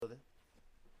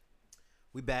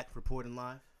We back reporting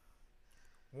live.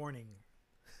 Warning.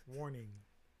 Warning.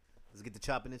 Let's get the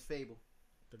chop in this fable.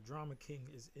 The Drama King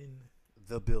is in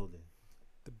The building.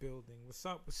 the building. What's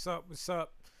up? What's up? What's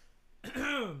up? It's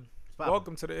poppin'.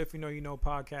 Welcome to the If You Know You Know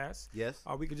podcast. Yes.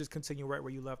 We could just continue right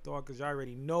where you left off because y'all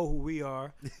already know who we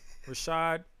are.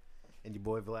 Rashad And your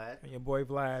boy Vlad. and your boy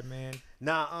Vlad, man.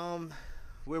 Nah,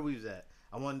 where we was at?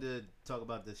 I wanted to talk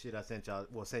about the shit I sent y'all.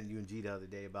 Well, sent you and G the other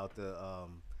day about the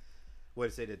what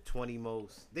to say the 20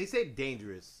 most. They say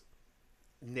dangerous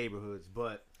neighborhoods,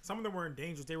 but Some of them weren't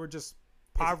dangerous. They were just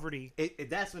poverty.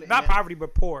 that's when Not poverty,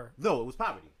 but poor. No, it was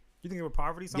poverty. You think they were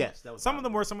poverty? Yes, that was Some of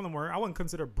them poverty. were. Some of them weren't. I wouldn't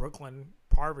consider Brooklyn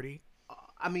poverty.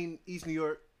 I mean, East New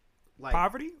York, like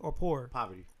Poverty or poor?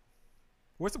 poverty.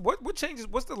 What changes?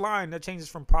 What's the line that changes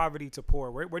from poverty to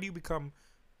poor? Where do you become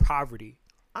poverty?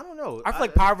 I don't know. I feel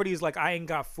like poverty is like I ain't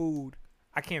got food,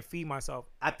 I can't feed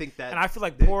myself, I think that, and I feel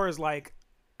like poor is like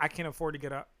I can't afford to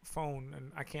get a phone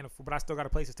and I can't afford, but I still got a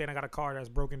place to stay and I got a car that's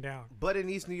broken down. But in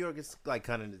East New York, it's like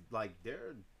kind of like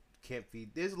can't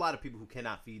feed. There's a lot of people who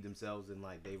cannot feed themselves and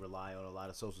like they rely on a lot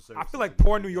of social services. I feel like to get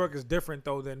poor food. New York is different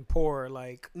though than poor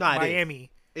like Nah, it is.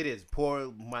 Miami. It is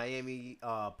poor Miami,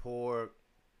 poor.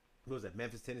 What was that?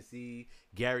 Memphis, Tennessee,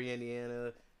 Gary,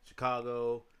 Indiana,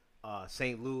 Chicago,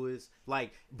 St. Louis.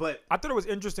 Like, but I thought it was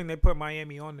interesting they put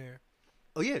Miami on there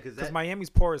oh yeah, because because Miami's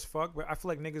poor as fuck, but I feel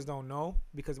like niggas don't know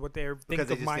because what they think because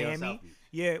they of just stay on Miami. South Beach.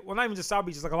 Yeah, well, not even just South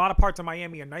Beach. It's like a lot of parts of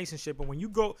Miami are nice and shit, but when you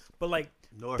go, but like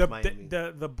North the Miami.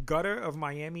 the gutter of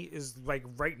Miami is like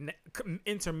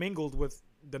intermingled with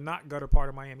the not gutter part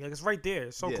of Miami. Like it's right there,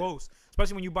 it's so Yeah. close.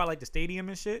 Especially when you buy like the stadium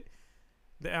and shit,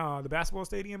 the basketball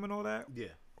stadium and all that. Yeah,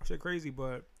 Shit crazy,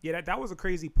 but yeah, that was a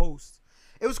crazy post.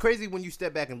 it was crazy when you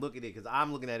step back and look at it because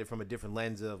I'm looking at it from a different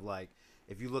lens of like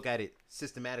if you look at it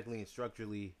systematically and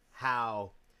structurally,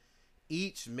 how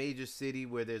each major city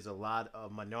where there's a lot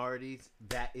of minorities,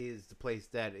 that is the place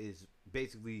that is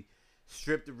basically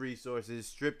stripped of resources,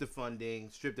 stripped of funding,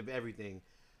 stripped of everything.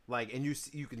 Like, and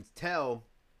you can tell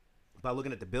by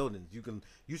looking at the buildings.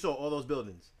 You saw all those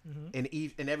buildings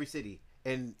in every city,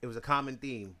 and it was a common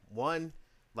theme. One,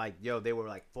 like they were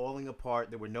like falling apart.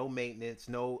 There were no maintenance,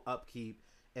 no upkeep,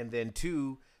 and then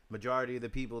two, majority of the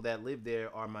people that live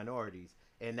there are minorities,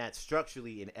 and that's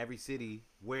structurally in every city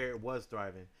where it was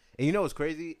thriving. And you know what's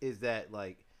crazy is that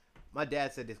like my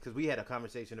dad said this because we had a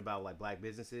conversation about like black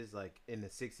businesses like in the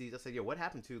 60s. I said, yo, what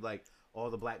happened to like all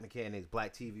the black mechanics,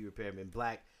 black TV repairmen,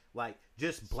 black like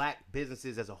just black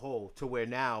businesses as a whole to where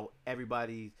now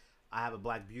everybody, I have a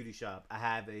black beauty shop, I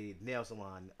have a nail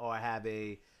salon, or I have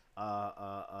a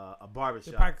barber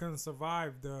They shop. probably couldn't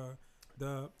survive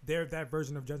that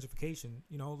version of gentrification.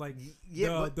 You know, like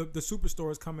Yeah, the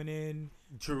superstores coming in.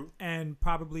 True. And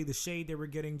probably the shade they were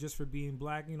getting just for being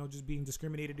black, you know, just being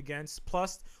discriminated against.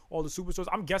 Plus, all the superstores.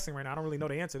 I'm guessing right now. I don't really know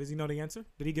the answer. Does he know the answer?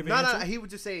 Did he give an answer? No, he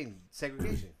was just saying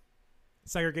segregation.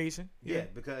 Segregation. Yeah,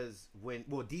 because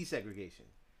desegregation.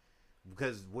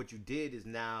 Because what you did is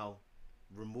now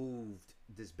removed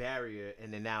this barrier,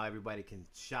 and then now everybody can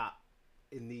shop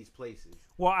in these places.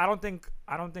 Well, I don't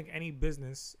think any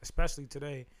business, especially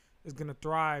today, is gonna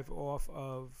thrive off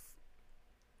of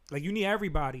like you need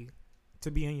everybody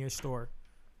to be in your store.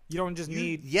 You don't just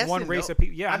need yes one and race no. of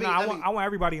people. Yeah, I mean, I want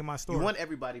everybody in my store. You want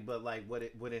everybody, but like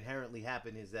what inherently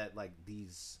happened is that like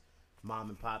these mom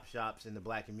and pop shops in the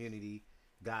black community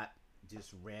got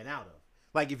just ran out of.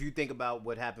 Like if you think about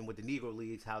what happened with the Negro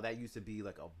Leagues, how that used to be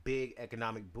like a big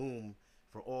economic boom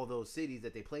for all those cities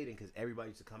that they played in because everybody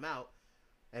used to come out.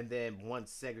 And then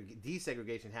once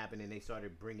desegregation happened and they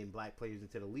started bringing black players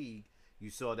into the league, you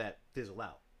saw that fizzle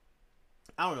out.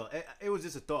 I don't know. It was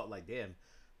just a thought like, damn,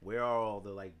 where are all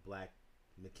the like black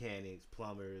mechanics,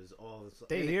 plumbers, all this?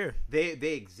 They here.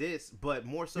 They exist, but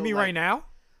more so. You mean like, right now?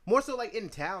 More so like in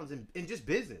towns and just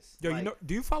business. Yo, like, you know,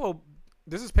 do you follow?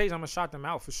 This is page I'm gonna shout them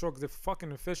out for sure because they're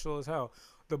fucking official as hell.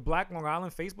 The Black Long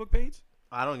Island Facebook page.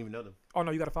 I don't even know them. Oh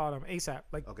no, you gotta follow them ASAP.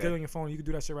 Like Okay. get on your phone, you can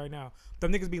do that shit right now.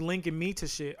 Them niggas be linking me to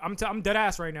shit. I'm dead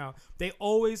ass right now. It's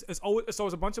always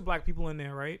a bunch of black people in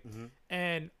there, right? Mm-hmm.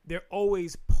 And they're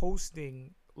always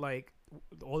posting like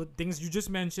all the things you just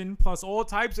mentioned, plus all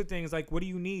types of things like what do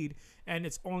you need, and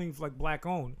it's only like black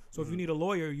owned. So if you need a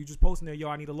lawyer, you just post in there, yo,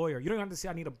 I need a lawyer. You don't have to say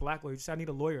I need a black lawyer, just say I need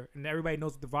a lawyer, and everybody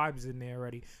knows what the vibe is in there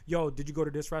already. Yo, did you go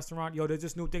to this restaurant? Yo, there's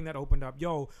this new thing that opened up.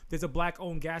 Yo, there's a black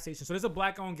owned gas station. So there's a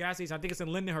black owned gas station. I think it's in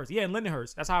Lindenhurst. Yeah, in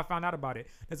Lindenhurst. That's how I found out about it.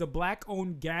 There's a black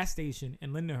owned gas station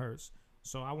in Lindenhurst.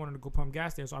 So I wanted to go pump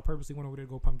gas there. So I purposely went over there to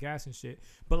go pump gas and shit.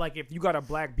 But like, if you got a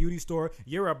black beauty store,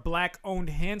 you're a black owned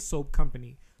hand soap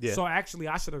company. Yeah. So actually,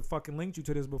 I should have fucking linked you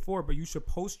to this before, but you should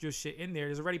post your shit in there.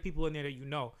 There's already people in there that you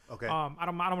know. Okay. I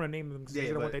don't want to name them because Yeah, they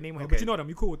don't but- want their name on here. okay. But you know them.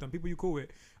 You cool with them. People you cool with.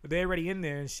 They're already in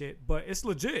there and shit. But it's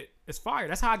legit. It's fire.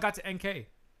 That's how I got to NK.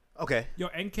 Okay. Yo,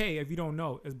 NK, if you don't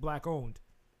know, is black owned.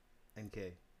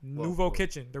 NK. Nouveau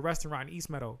Kitchen, the restaurant in East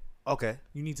Meadow. Okay.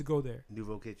 You need to go there.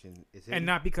 Nouveau Kitchen is And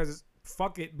not because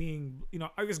fuck it being, you know,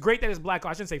 it's great that it's black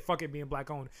owned. I shouldn't say fuck it being black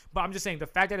owned, but I'm just saying the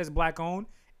fact that it's black owned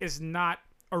is not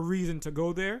a reason to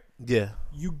go there. Yeah.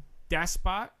 That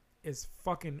spot is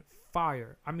fucking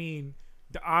fire. I mean,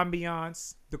 the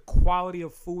ambiance, the quality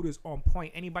of food is on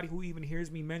point. Anybody who even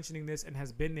hears me mentioning this and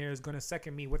has been there is gonna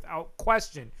second me without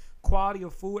question. Quality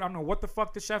of food. I don't know what the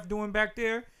fuck the chef doing back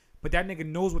there, but that nigga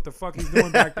knows what the fuck he's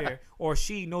doing back there, or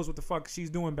she knows what the fuck she's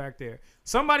doing back there.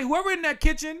 Somebody, whoever in that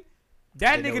kitchen,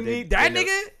 that They know nigga they- need that they know-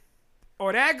 nigga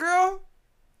or that girl.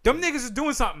 Them niggas is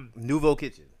doing something, Nouveau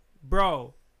Kitchen.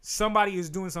 bro. Somebody is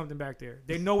doing something back there.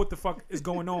 They know what the fuck is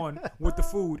going on with the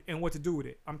food and what to do with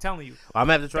it. I'm telling you. I'm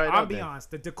gonna have to try The it out. then. ambiance,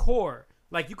 the decor.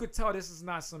 Like, you could tell this is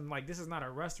not this is not a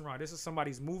restaurant. This is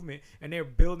somebody's movement, and they're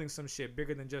building some shit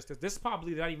bigger than just this. This is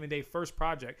probably not even their first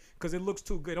project because it looks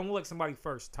too good. It don't look like somebody's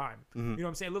first time. You know what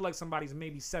I'm saying? It look like somebody's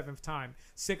maybe seventh time,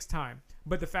 sixth time.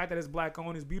 But the fact that it's black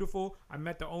owned is beautiful. I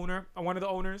met the owner, one of the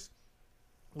owners.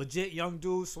 Legit young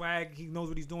dude, swag. He knows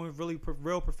what he's doing. Really,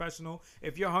 real professional.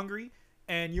 If you're hungry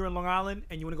and you're in Long Island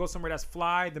and you want to go somewhere that's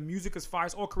fly, the music is fire.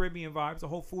 It's all Caribbean vibes. The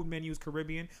whole food menu is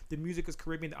Caribbean. The music is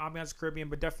Caribbean. The ambiance is Caribbean,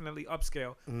 but definitely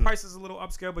upscale. Price is a little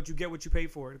upscale, but you get what you pay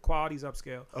for. The quality is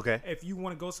upscale. Okay. If you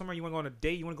want to go somewhere, you want to go on a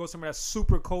date, you want to go somewhere that's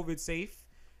super COVID safe.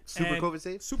 Super and- COVID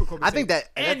safe? Super COVID safe. I think that-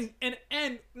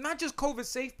 and not just COVID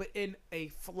safe, but in a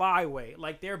fly way.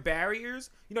 Like, their barriers,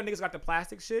 you know, niggas got the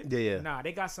plastic shit. Yeah, yeah. Nah,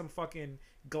 they got some fucking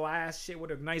glass shit with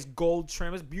a nice gold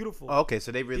trim. It's beautiful. Oh, okay,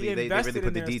 so they really they invested really put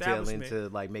in the their detail establishment. into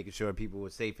like making sure people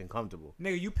were safe and comfortable.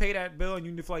 Nigga, you pay that bill and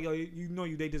you feel like, yo, you know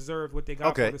they deserved what they got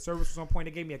Okay. for the service was on point.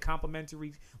 They gave me a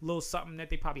complimentary little something that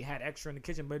they probably had extra in the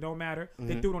kitchen, but it don't matter.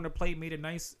 They threw it on the plate, made it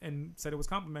nice, and said it was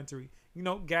complimentary. You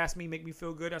know, gas me, make me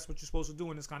feel good. That's what you're supposed to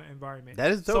do in this kind of environment. That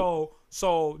is dope.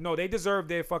 So no, they deserve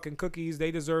their fucking cookies.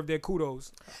 They deserve their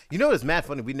kudos. You know, it's mad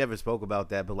funny. We never spoke about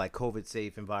that, but like COVID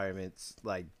safe environments,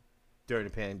 like during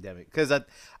the pandemic, because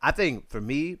I think for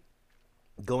me,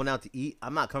 going out to eat,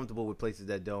 I'm not comfortable with places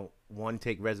that don't, one,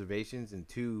 take reservations, and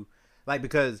two, like,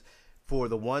 because for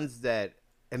the ones that,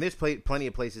 and there's plenty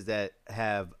of places that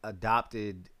have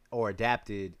adopted or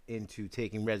adapted into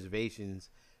taking reservations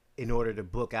in order to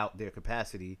book out their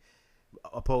capacity,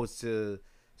 opposed to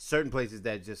certain places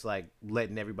that just like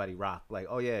letting everybody rock, like,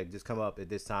 oh yeah, just come up at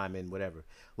this time and whatever.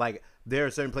 Like, there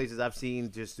are certain places I've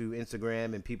seen just through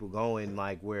Instagram and people going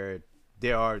like where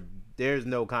there's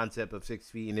no concept of 6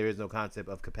 feet and there is no concept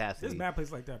of capacity. There's mad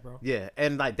places like that, bro. Yeah,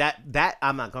 and like that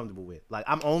I'm not comfortable with. Like,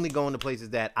 I'm only going to places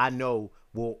that I know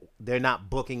they're not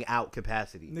booking out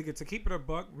capacity. Nigga, to keep it a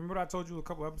buck, remember what I told you a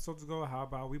couple episodes ago? How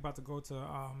about we about to go to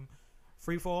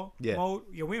free fall mode?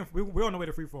 Yeah, we're on the way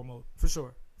to free fall mode for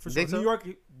sure. For sure. Think so? New York,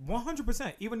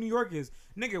 100%. Even New York is,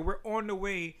 nigga. We're on the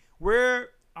way. I'm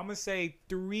gonna say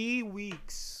 3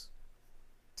 weeks.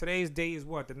 Today's date is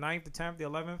what, the 9th, the 10th, the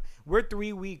 11th. We're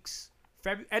 3 weeks.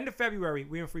 End of February,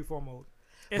 we're in free fall mode.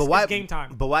 It's game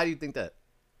time. But why do you think that?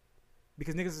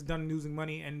 Because niggas is done losing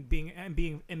money and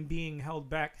being held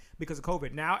back because of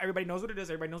COVID. Now everybody knows what it is.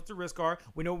 Everybody knows what the risks are.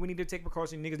 We know we need to take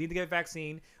precautions. Niggas need to get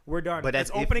vaccine. We're done. But that's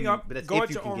it's opening up. But that's go if at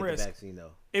you your can own get risk. the vaccine,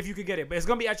 though. If you could get it, but it's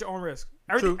gonna be at your own risk.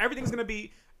 True. Everything's gonna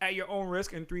be at your own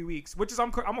risk in 3 weeks, which is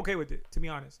I'm okay with it. To be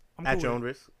honest, I'm At cool your with own it.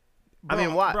 risk. Bro, I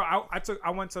mean, why? Bro, I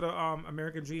went to the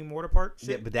American Dream water park. Shit.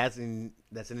 Yeah, but that's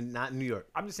not in New York.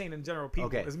 I'm just saying in general, people.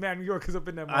 Okay. It's mad New Yorkers up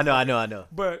in there. I know.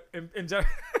 But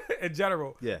in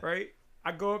general, Yeah. right?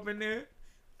 I go up in there.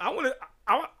 I want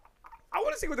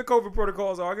to see what the COVID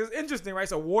protocols are. 'Cause it's interesting, right?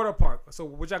 So water park. So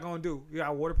what y'all gonna do? You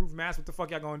got a waterproof mask. What the fuck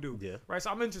y'all gonna do? Yeah. Right.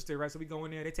 So I'm interested, right? So we go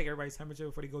in there. They take everybody's temperature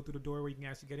before they go through the door where you can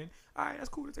actually get in. All right, that's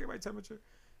cool. They take everybody's temperature.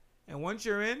 And once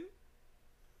you're in,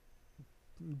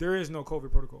 there is no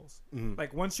COVID protocols. Mhm.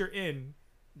 Like, once you're in,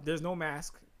 there's no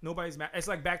mask. Nobody's mask. It's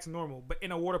like back to normal, but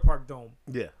in a water park dome.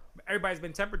 Yeah. Everybody's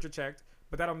been temperature checked,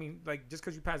 but that don't mean, like, just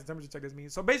because you pass the temperature check doesn't mean.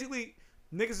 So basically,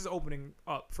 niggas is opening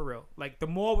up for real. Like, the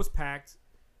mall was packed.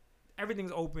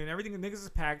 Everything's open. Everything, niggas is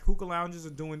packed. Hookah lounges are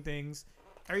doing things.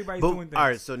 Everybody's doing things. All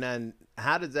right, so now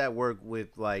how does that work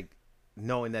with like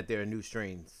knowing that there are new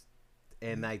strains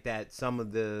and like that some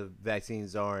of the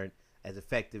vaccines aren't as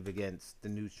effective against the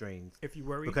new strains If you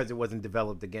worry. because it wasn't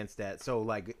developed against that. So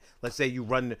like, let's say you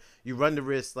run the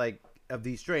risk, like, of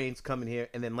these strains coming here,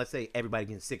 and then let's say everybody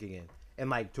getting sick again, and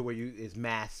like to where you is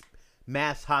mass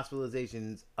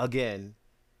hospitalizations again,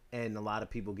 and a lot of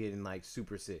people getting like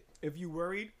super sick. If you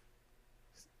worried,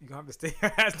 you gonna have to stay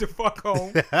your ass the fuck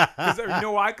home. Cause you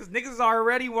know why? Because niggas are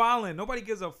already wilding. Nobody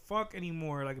gives a fuck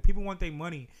anymore. Like people want their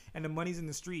money, and the money's in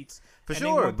the streets. For and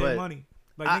sure, they want their but money.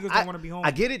 Like niggas don't want to be home.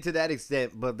 I get it to that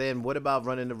extent, but then what about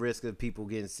running the risk of people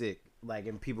getting sick, like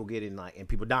and people getting like and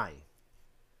people dying?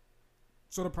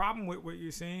 So the problem with what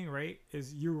you're saying, right,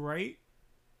 is you're right,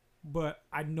 but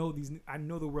I know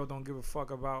the world don't give a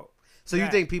fuck about. So you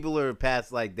think people are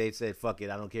past like they said fuck it,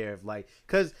 I don't care if like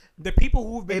because the people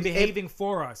who've been behaving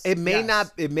for us. It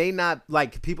may not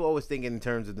like people always think in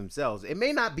terms of themselves. It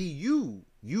may not be you.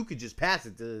 You could just pass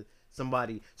it to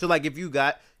somebody. So like if you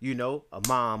got, you know, a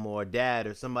mom or a dad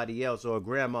or somebody else or a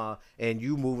grandma and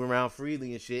you move around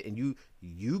freely and shit and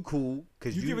you cool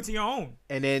because you give it to your own.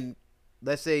 And then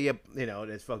let's say you know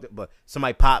that's fucked up, but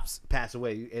somebody pass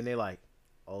away and they're like,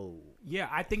 oh yeah,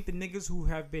 I think the niggas who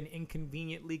have been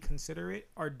inconveniently considerate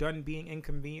are done being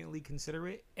inconveniently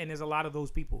considerate, and there's a lot of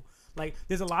those people. Like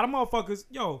there's a lot of motherfuckers.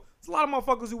 There's a lot of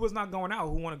motherfuckers who was not going out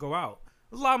who want to go out.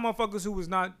 There's a lot of motherfuckers who was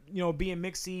not, you know, being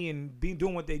mixy and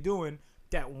doing what they doing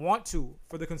that want to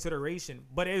for the consideration.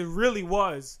 But it really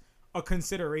was a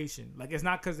consideration. Like it's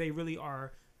not because they really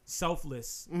are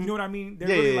selfless. You know what I mean? They're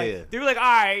they were like, all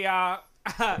right,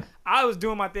 I was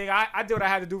doing my thing. I did what I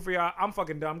had to do for y'all. I'm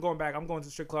fucking done. I'm going back. I'm going to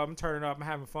the strip club. I'm turning up. I'm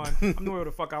having fun. I'm doing what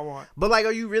the fuck I want. But like,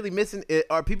 are you really missing it?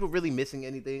 Are people really missing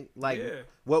anything? Like yeah.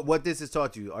 what this has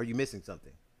taught you? Are you missing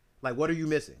something? Like what are you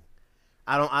missing?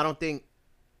 I don't think.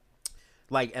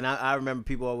 Like, and I remember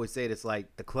people always say this,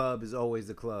 like, the club is always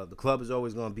the club. The club is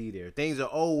always going to be there. Things are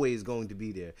always going to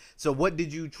be there. So what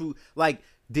did you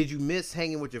did you miss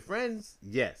hanging with your friends?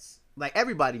 Yes. Like,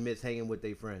 everybody miss hanging with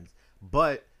their friends.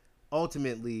 But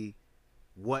ultimately,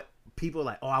 what people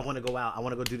like, oh, I want to go out. I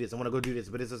want to go do this. I want to go do this.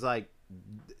 But it's just like,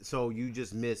 so you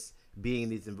just miss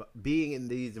being in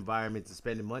these environments and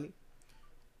spending money?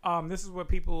 This is what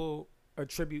people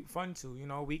attribute fun to. You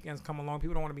know, weekends come along,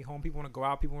 people don't want to be home, people want to go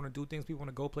out, people want to do things, people want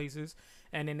to go places,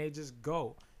 and then they just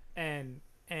go. And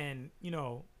you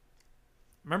know,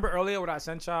 remember earlier what I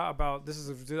sent y'all about this is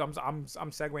I'm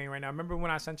segueing right now. Remember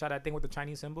when I sent y'all that thing with the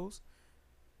Chinese symbols?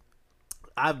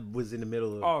 I was in the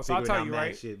middle of so I'll tell you,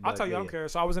 right? Shit, I'll tell you, I don't care.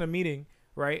 So I was in a meeting,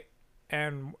 right?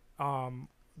 And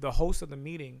the host of the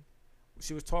meeting,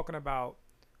 she was talking about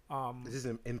is this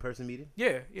an in-person meeting?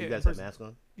 Yeah. You guys had masks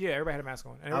on? Yeah, everybody had a mask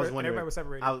on. And I was wondering, everybody was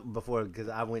separated. Before, because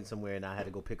I went somewhere and I had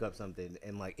to go pick up something,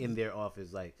 and like in their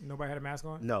office, like nobody had a mask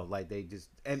on. No, like they just.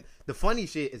 And the funny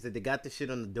shit is that they got the shit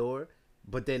on the door,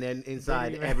 but then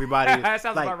inside everybody. That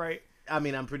sounds like, about right. I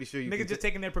mean, I'm pretty sure you niggas just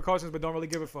taking their precautions, but don't really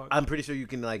give a fuck. I'm pretty sure you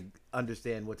can like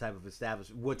understand what type of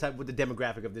what the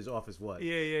demographic of this office was.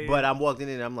 Yeah. But I'm walking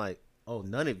in and I'm like, oh,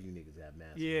 none of you niggas have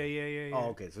masks. Yeah. Oh,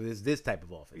 okay. So it's this type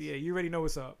of office. Yeah, you already know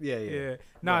what's up. Yeah.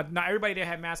 Not everybody that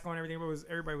had masks on.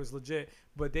 Everybody was legit.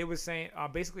 But they was saying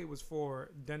basically it was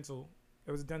for dental.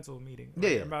 It was a dental meeting.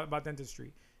 Right? Yeah. About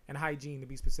dentistry and hygiene to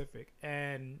be specific.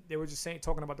 And they were just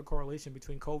talking about the correlation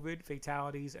between COVID,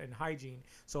 fatalities, and hygiene.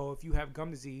 So if you have gum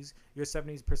disease, you're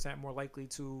 70% more likely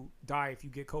to die if you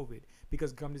get COVID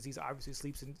because gum disease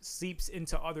obviously seeps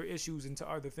into other issues, into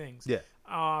other things. Yeah.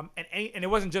 And it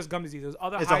wasn't just gum disease. There was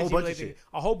other hygiene hygiene a whole bunch related. Of shit.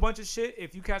 A whole bunch of shit.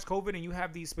 If you catch COVID and you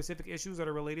have these specific issues that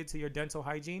are related to your dental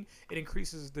hygiene, it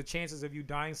increases the chances of you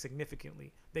dying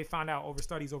significantly. They found out over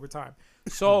studies over time.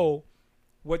 So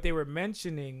what they were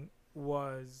mentioning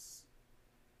was,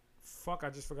 fuck, I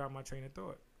just forgot my train of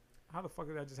thought. How the fuck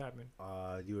did that just happen?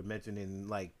 You were mentioning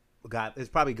like it's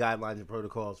probably guidelines and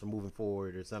protocols for moving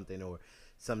forward or something, or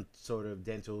some sort of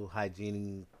dental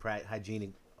hygienic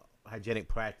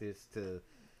practice to.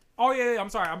 Oh yeah, I'm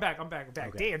sorry, I'm back. Okay.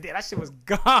 Damn, that shit was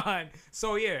gone.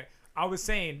 So yeah, I was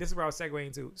saying this is where I was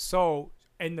segueing to. So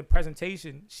in the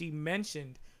presentation, she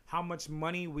mentioned how much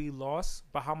money we lost,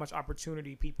 but how much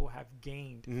opportunity people have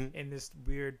gained in this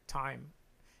weird time.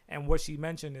 And what she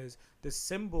mentioned is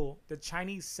the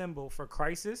Chinese symbol for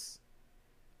crisis,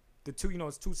 the two,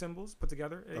 it's two symbols put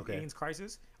together, it means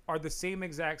crisis, are the same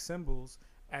exact symbols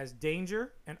as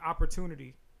danger and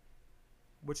opportunity,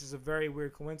 which is a very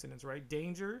weird coincidence, right?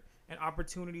 Danger and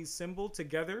opportunity symbol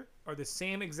together are the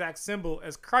same exact symbol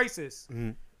as crisis.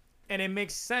 And it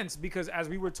makes sense because as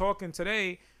we were talking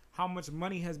today, how much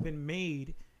money has been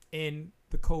made in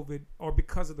the COVID or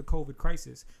because of the COVID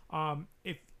crisis.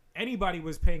 If anybody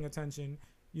was paying attention,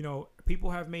 people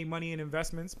have made money in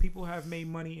investments. People have made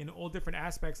money in all different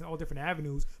aspects and all different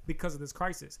avenues because of this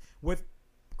crisis. With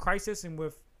crisis and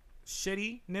with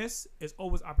shittiness, is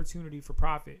always opportunity for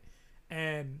profit.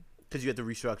 And Because you have to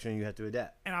restructure and you have to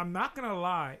adapt. And I'm not gonna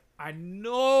lie, I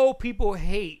know people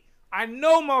hate. I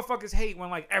know motherfuckers hate when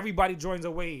like everybody joins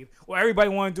a wave or everybody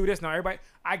want to do this now. Everybody,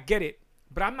 I get it,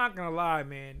 but I'm not gonna lie,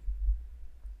 man.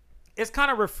 It's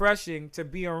kind of refreshing to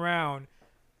be around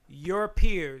your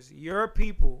peers, your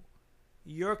people,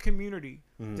 your community,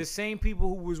 the same people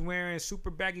who was wearing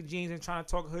super baggy jeans and trying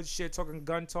to talk hood shit, talking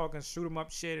gun talk and shoot 'em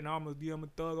up shit, and I'm a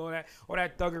thug, all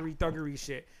that thuggery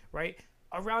shit, right?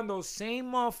 Around those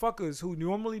same motherfuckers who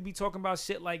normally be talking about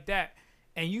shit like that.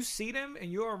 And you see them and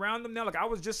you're around them now. Like I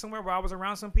was just somewhere where I was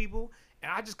around some people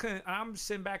and I just couldn't. I'm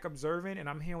sitting back observing and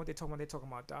I'm hearing what they're talking about. They're talking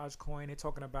about Dogecoin. They're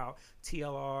talking about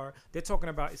TLR. They're talking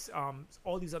about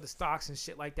all these other stocks and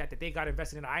shit like that they got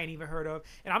invested in. I ain't even heard of.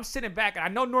 And I'm sitting back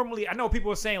and I know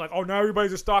people are saying like, oh, now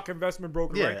everybody's a stock investment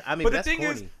broker. Yeah, right? I mean, but that's the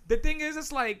thing is,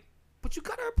 it's like. But you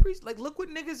gotta appreciate, like, look what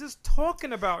niggas is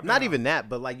talking about. Not now. even that,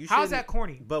 but like you. How's that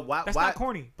corny? But why? That's why, not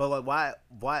corny. But like,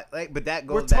 why? Like, but that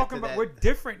goes. We're back talking to about that, we're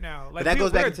different now. Like but that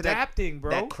goes we're back into adapting,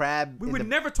 bro. That crab. We would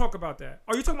never talk about that.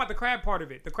 Oh, you talking about the crab part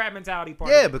of it, the crab mentality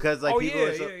part? Yeah, of it. because like people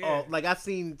are so, yeah. Oh, like I've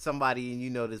seen somebody and you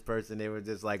know this person, they were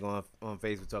just like on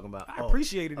Facebook talking about. I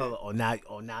appreciated it. Oh, now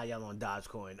y'all on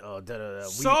Dogecoin. Oh,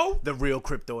 So the real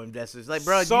crypto investors, like,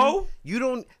 bro. So you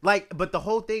don't like, but the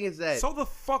whole thing is that. So the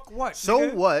fuck what? So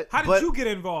nigga? what? How did you get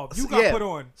involved? You got put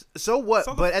on. So what?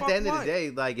 So but at the fuck end of what? the day,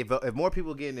 like if more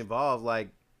people getting involved, like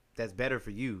that's better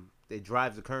for you. It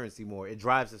drives the currency more. It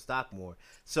drives the stock more.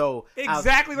 So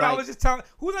exactly what I was just telling.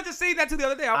 Who was I just saying that to the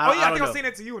other day? I think I was saying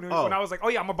that to you when I was like, oh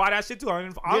yeah, I'm gonna buy that shit too.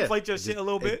 I'll inflate your shit a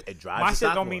little bit. It drives my the shit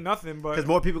stock don't more. mean nothing, but because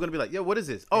more people are gonna be like, yo, what is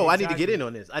this? Oh, I need to get in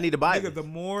on this. I need to buy it. The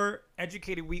more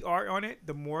educated we are on it,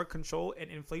 the more control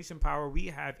and inflation power we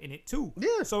have in it too.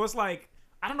 Yeah. So it's like.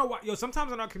 I don't know why. Yo,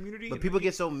 sometimes in our community, but people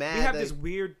get so mad. We have this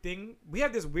weird thing. We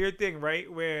have this weird thing,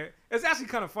 right? Where it's actually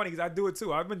kind of funny because I do it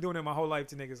too. I've been doing it my whole life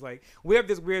to niggas. Like we have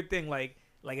this weird thing, like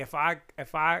if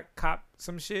I cop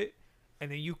some shit and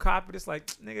then you cop it, it's like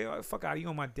nigga, fuck out, you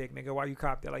on my dick, nigga. Why you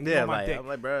cop that? Like you on my dick. I'm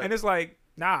like, bro. And it's like,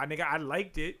 nah, nigga, I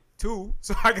liked it too,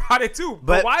 so I got it too.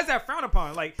 But why is that frowned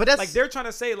upon? Like, but that's, like they're trying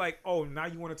to say like, oh, now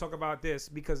you want to talk about this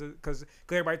because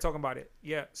everybody talking about it.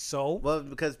 Yeah, so well,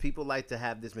 because people like to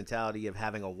have this mentality of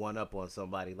having a one up on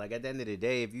somebody. Like at the end of the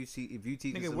day, if you teach,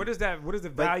 nigga, some, what is the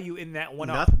value in that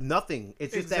one up? Nothing.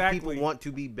 It's just that people want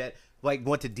to be better, like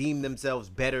want to deem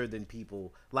themselves better than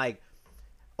people. Like,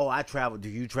 oh, I travel. Do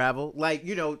you travel? Like,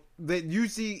 you know, that you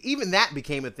see, even that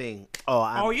became a thing. Oh,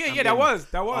 that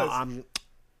was.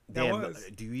 Damn,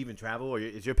 do you even travel, or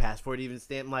is your passport even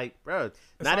stamped? Like, bro,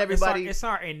 everybody. It's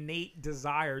our innate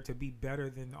desire to be better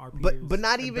than our peers, but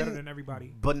not even better than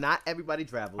everybody. But not everybody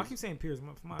travels. I keep saying peers,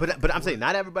 but I'm saying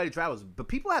not everybody travels. But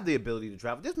people have the ability to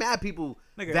travel. There's mad people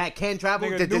that can travel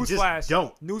that just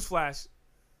don't. Newsflash.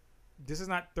 This is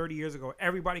not 30 years ago.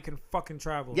 Everybody can fucking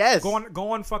travel. Yes.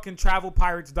 Go on fucking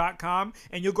travelpirates.com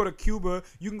and you'll go to Cuba.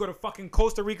 You can go to fucking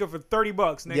Costa Rica for $30,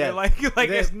 nigga. Yeah. Like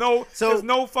there's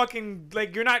no fucking,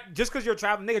 like, you're not, just because you're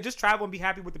traveling, nigga, just travel and be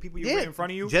happy with the people you're in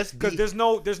front of you. Just because there's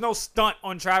no stunt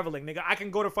on traveling, nigga. I can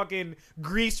go to fucking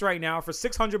Greece right now for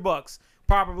 $600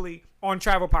 probably on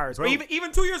Travel Pirates. Bro. Or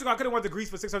even 2 years ago, I could have went to Greece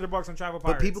for $600 on Travel Pirates.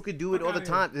 But people could do it all the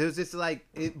time. It was just like,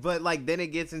 but like then it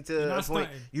gets into a point.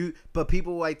 But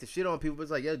people like to shit on people. But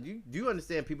it's like, yo, do you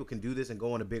understand people can do this and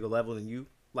go on a bigger level than you?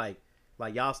 Like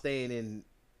y'all staying in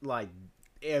like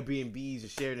Airbnbs and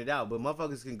sharing it out, but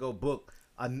motherfuckers can go book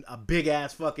a big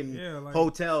ass fucking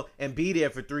hotel and be there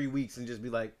for 3 weeks and just be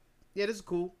like, yeah, this is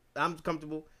cool. I'm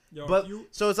comfortable. Yo, but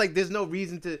so it's like there's no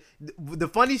reason to. The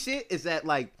funny shit is that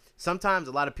like. Sometimes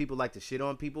a lot of people like to shit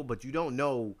on people, but you don't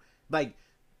know. Like,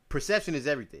 perception is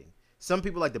everything. Some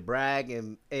people like to brag,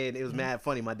 and it was mad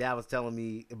funny. My dad was telling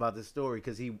me about this story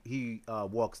because he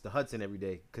walks the Hudson every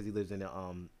day because he lives in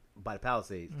by the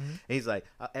Palisades. And he's like,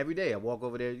 every day I walk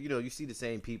over there, you know, you see the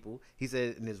same people. He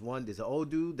said, and there's an old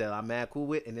dude that I'm mad cool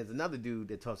with, and there's another dude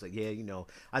that talks like, yeah, you know,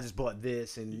 I just bought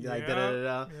this, and like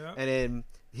da-da-da-da. Yeah. And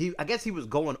then I guess he was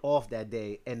going off that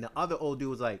day, and the other old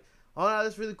dude was like, oh no,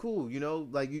 that's really cool. You know,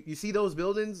 like you see those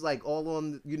buildings, like all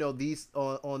on, you know, these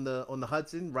on the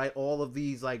Hudson, right? All of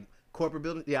these like corporate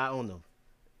buildings. Yeah, I own them.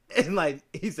 And like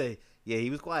he said, yeah, he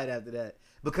was quiet after that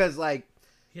because like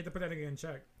he had to put that nigga in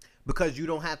check. Because you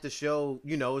don't have to show,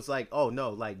 you know, it's like, oh no,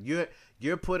 like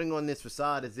you're putting on this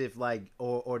facade as if like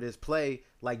or this play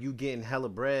like you getting hella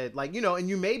bread, like, you know, and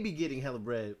you may be getting hella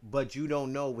bread, but you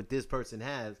don't know what this person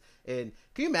has. And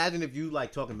can you imagine if you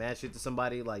like talking mad shit to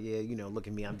somebody like, yeah, you know, look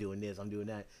at me, I'm doing this, I'm doing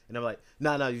that, and I'm like,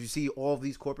 no, you see all of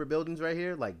these corporate buildings right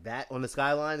here, like that on the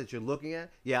skyline that you're looking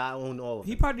at? Yeah, I own all of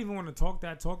them. He probably didn't even want to talk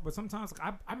that talk, but sometimes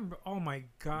like, I remember, oh my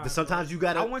god, but sometimes you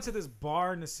gotta. I went to this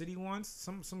bar in the city once.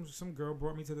 Some girl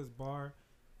brought me to this bar,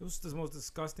 It was the most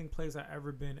disgusting place I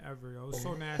ever been ever. It was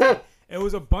so nasty. It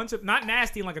was a bunch of not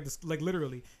nasty like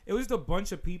literally. It was a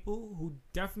bunch of people who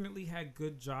definitely had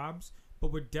good jobs,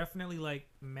 but were definitely like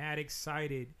mad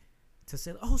excited to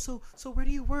say, oh, so where do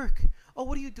you work? Oh,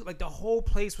 what do you do? Like the whole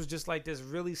place was just like this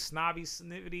really snobby,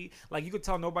 snippety. Like you could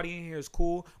tell nobody in here is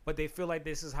cool, but they feel like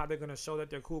this is how they're gonna show that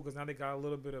they're cool because now they got a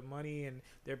little bit of money and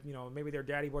they're, maybe their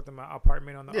daddy bought them an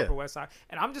apartment on the Upper West Side.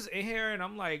 And I'm just in here and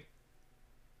I'm like,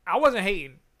 I wasn't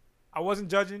hating, I wasn't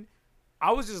judging,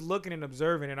 I was just looking and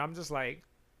observing, and I'm just like,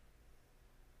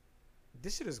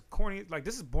 this shit is corny. Like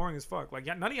this is boring as fuck. Like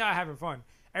none of y'all having fun.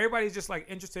 Everybody's just like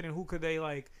interested in who could they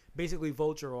like basically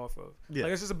vulture off of. Yeah.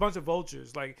 Like it's just a bunch of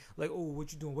vultures. Like oh,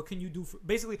 what you doing? What can you do?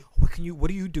 Basically, what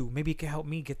do you do? Maybe it can help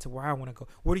me get to where I want to go.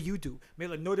 What do you do?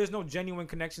 Maybe like no, there's no genuine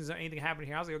connections or anything happening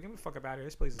here. I was like, get me the fuck up out of here.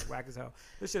 This place is whack as hell.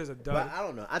 This shit is a dud. But I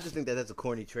don't know. I just think that's a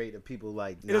corny trait of people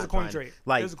like. It is a corny trait.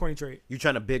 Like it is a corny trait. You're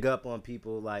trying to big up on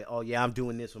people like, oh yeah, I'm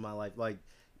doing this with my life. Like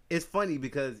it's funny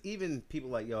because even people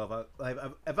like yo,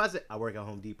 if I say I work at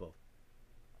Home Depot,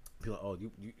 people are like, oh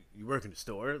you work in the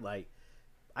store like.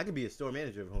 I could be a store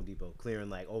manager of Home Depot, clearing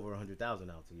like over 100,000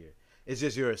 out a year. It's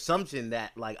just your assumption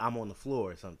that like I'm on the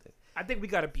floor or something. I think we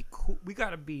gotta be cool. We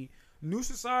gotta be new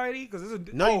society because this is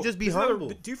you just be humble.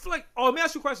 Do you feel like? Oh, let me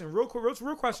ask you a question. Real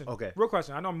question. Okay. Real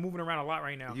question. I know I'm moving around a lot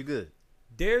right now. You good?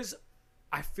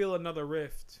 I feel another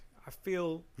rift.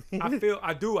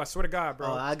 I do. I swear to God, bro.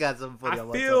 Oh, I got something for you.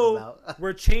 I feel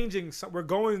we're changing. We're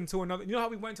going into another. You know how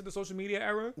we went into the social media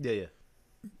era? Yeah.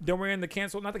 Then we're in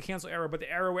the not the cancel era, but the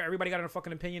era where everybody got a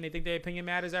fucking opinion. They think their opinion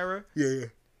matters era. Yeah.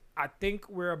 I think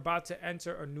we're about to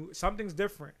enter something's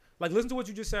different. Like, listen to what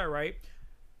you just said, right?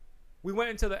 We went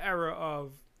into the era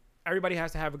of everybody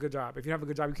has to have a good job. If you don't have a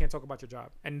good job, you can't talk about your job.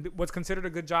 And what's considered a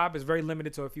good job is very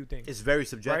limited to a few things. It's very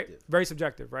subjective. Right? Very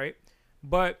subjective, right?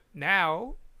 But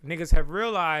now, niggas have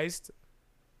realized,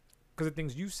 because of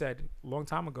things you said a long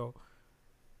time ago,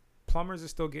 plumbers are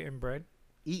still getting bread.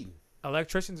 Eating.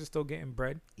 Electricians are still getting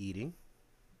bread. Eating.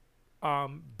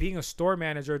 Being a store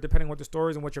manager, depending on what the store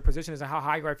is and what your position is and how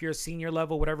high you are, if you're a senior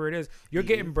level, whatever it is, you're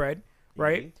getting bread,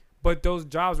 right? But those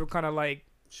jobs were kind of like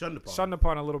shunned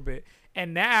upon a little bit.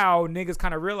 And now niggas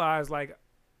kind of realize like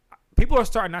people are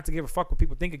starting not to give a fuck what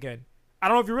people think again. I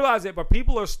don't know if you realize it, but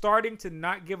people are starting to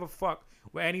not give a fuck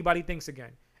what anybody thinks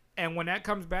again. And when that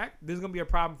comes back, there's going to be a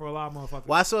problem for a lot of motherfuckers.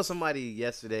 Well, I saw somebody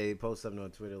yesterday post something on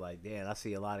Twitter like, damn, I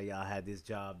see a lot of y'all had this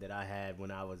job that I had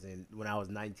when I was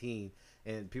 19.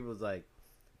 And people was like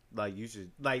you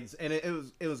should, like, and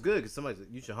it was good because somebody said,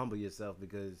 you should humble yourself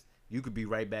because you could be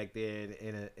right back there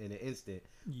in an instant.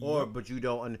 Yep. But you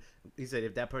don't, he said,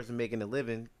 if that person making a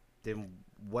living, then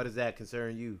what does that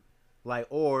concern you? Like,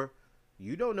 or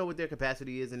you don't know what their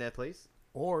capacity is in that place.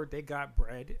 Or they got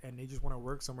bread and they just want to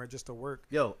work somewhere just to work.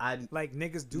 Yo, like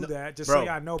niggas do that. Just so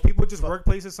y'all know, people just work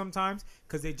places sometimes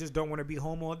because they just don't want to be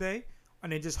home all day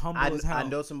and they just humble as hell. I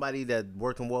know somebody that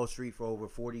worked on Wall Street for over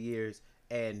 40 years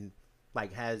and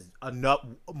like has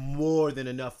more than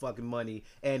enough fucking money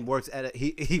and works at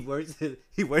he works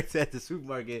at the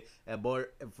supermarket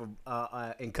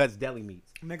and cuts deli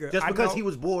meats. Nigga, just because he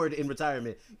was bored in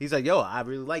retirement, he's like, yo, I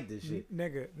really like this shit.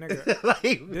 Nigga,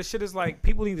 like, this shit is like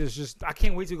people need to just. I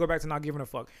can't wait to go back to not giving a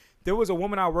fuck. There was a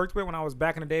woman I worked with when I was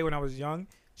back in the day when I was young.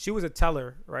 She was a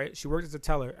teller, right? She worked as a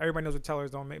teller. Everybody knows what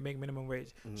tellers don't make minimum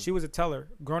wage. Mm-hmm. She was a teller,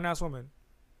 grown ass woman.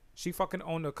 She fucking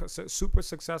owned a super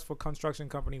successful construction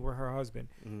company with her husband.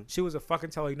 Mm-hmm. She was a fucking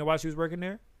teller. You know why she was working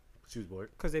there? She was bored.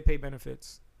 Because they pay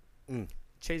benefits.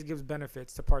 Chase gives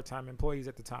benefits to part-time employees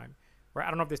at the time. Right? I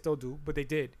don't know if they still do, but they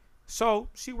did. So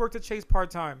she worked at Chase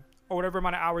part-time or whatever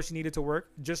amount of hours she needed to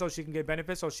work just so she can get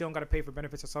benefits so she don't got to pay for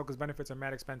benefits herself because benefits are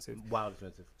mad expensive. Wild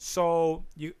expensive. So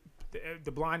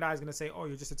the blind eye is going to say, oh,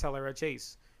 you're just a teller at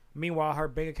Chase. Meanwhile, her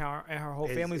bank account and her whole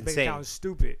family's bank account is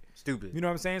stupid. You know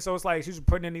what I'm saying? So it's like she's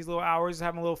putting in these little hours,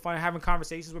 having a little fun, having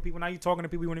conversations with people. Now you're talking to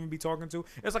people you wouldn't even be talking to.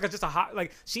 It's like it's just a hot,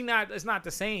 like it's not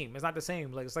the same. It's not the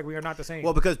same. Like it's like we are not the same.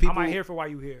 Well, because people, I'm not here for why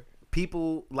you here.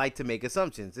 People like to make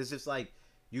assumptions. It's just like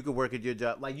you could work at your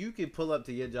job. Like you could pull up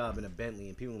to your job in a Bentley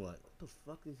and people are like, what the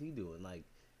fuck is he doing? Like,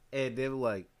 and they were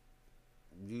like,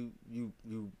 you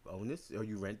own this or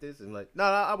you rent this? And like, no,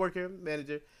 I work here,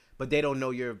 manager. But they don't know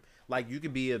you're like you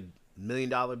could be a $1 million,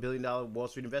 $1 billion Wall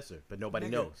Street investor, but nobody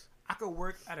knows. I could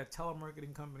work at a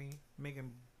telemarketing company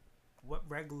making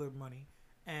regular money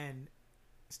and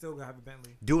still gonna have a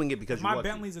Bentley. Doing it because my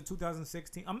Bentley's a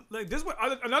 2016. I'm like this.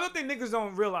 Another thing niggas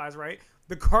don't realize, right?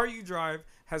 The car you drive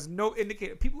has no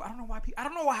indicator. People, I don't know why. I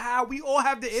don't know how we all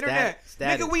have the internet.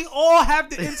 Nigga, we all have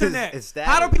the internet.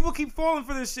 How do people keep falling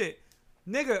for this shit?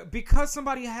 Nigga, because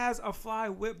somebody has a fly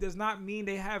whip does not mean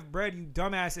they have bread, you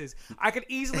dumbasses. I could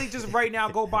easily just right now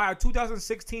go buy a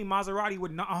 2016 Maserati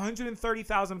with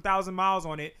 130,000 miles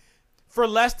on it for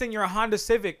less than your Honda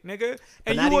Civic, nigga.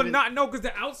 And you will not know because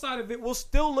the outside of it will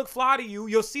still look fly to you.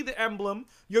 You'll see the emblem.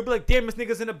 You'll be like, damn, this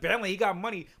nigga's in a Bentley. He got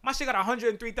money. My shit got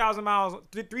 103,000 miles,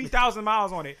 3,000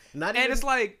 miles on it. It's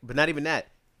like... But not even that.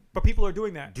 But people are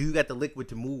doing that. Do you got the liquid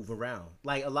to move around?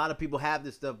 Like, a lot of people have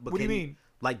this stuff. But what do you mean?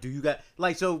 Like, do you got...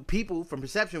 Like, so people, from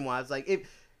perception-wise, like, if...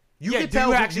 You can tell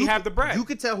you actually have the bread. You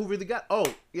could tell who really got... Oh,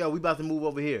 yo, we about to move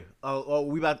over here. Or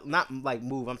we about... Not, like,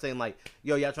 move. I'm saying, like,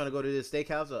 yo, y'all trying to go to this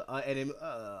steakhouse?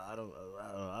 I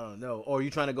don't know. Or you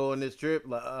trying to go on this trip?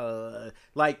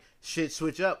 Like, shit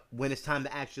switch up when it's time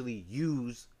to actually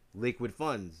use liquid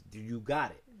funds. Do you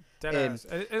got it?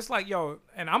 It's like, yo,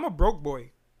 and I'm a broke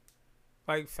boy.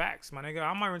 Like, facts, my nigga.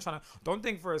 I'm not even trying to... Don't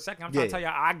think for a second I'm trying to tell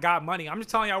y'all I got money. I'm just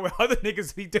telling y'all what other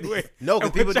niggas be doing. No,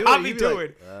 because people do it. Be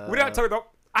doing. We're not talking about...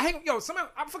 I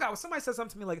forgot. Somebody said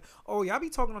something to me like, oh, y'all be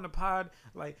talking on the pod.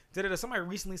 Like, somebody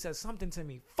recently said something to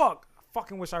me. Fuck. I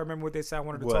fucking wish I remember what they said. I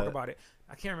wanted to talk about it.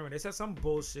 I can't remember. They said some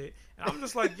bullshit. And I'm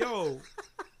just like, yo.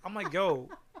 We're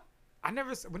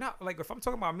not, like, if I'm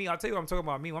talking about me, I'll tell you what I'm talking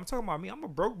about me. When I'm talking about me, I'm a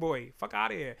broke boy. Fuck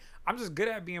out of here. I'm just good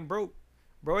at being broke.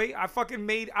 Bro, I fucking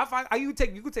made... You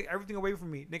could take everything away from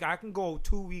me. Nigga, I can go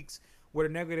 2 weeks with a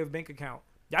negative bank account.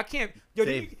 Y'all can't... Yo,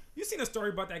 you seen a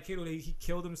story about that kid who he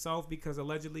killed himself because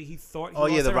allegedly he thought he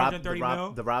lost the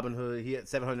Robin Hood. He had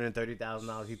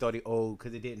 $730,000 he thought he owed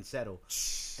because it didn't settle.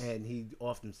 And he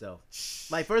offed himself.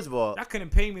 Like, first of all... That couldn't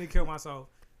pay me to kill myself.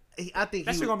 I think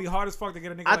that shit gonna be hard as fuck to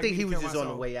get a nigga. I think he was just on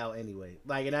the way out anyway.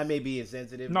 Like, and that may be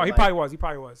insensitive. No, he probably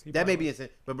was. That may be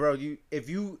insensitive. But, bro, if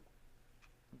you...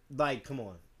 Like, come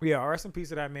on. Yeah, rest in peace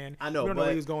to that man. I know, we don't know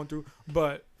what he was going through,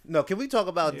 but... No, can we talk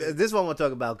about... This is what I want to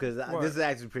talk about, because this is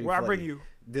actually pretty funny. Where I bring you?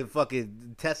 The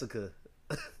fucking Tessica.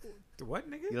 The what,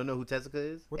 nigga? You don't know who Tessica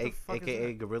is? What the fuck AKA is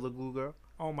that? Gorilla Glue Girl?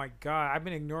 Oh, my God. I've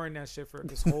been ignoring that shit for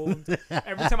this whole...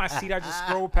 Every time I see that, I just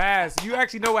scroll past. You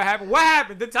actually know what happened. What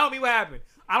happened? Then tell me what happened.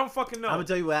 I don't fucking know. I'm going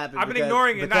to tell you what happened. I've been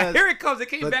ignoring it. Now, here it comes. It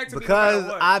came back to me. Because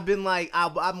I've been like...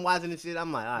 I'm watching this shit.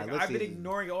 I'm like, all right, let's see. I've been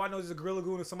ignoring it. All I know is a Gorilla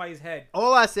Glue in somebody's head.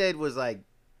 All I said was like...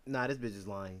 Nah, this bitch is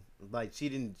lying.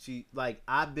 Like,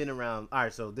 I've been around. All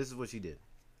right, so this is what she did.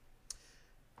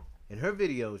 In her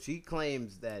video, she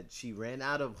claims that she ran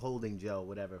out of holding gel,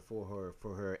 whatever, for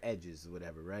her edges,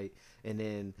 whatever, right? And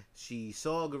then she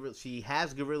she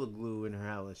has Gorilla Glue in her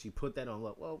house, and she put that on.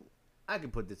 Well, I can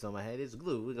put this on my head. It's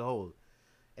glue. We can hold it.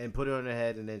 And put it on her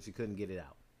head, and then she couldn't get it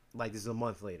out. Like, this is a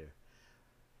month later.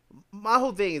 My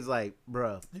whole thing is like,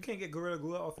 bruh. You can't get Gorilla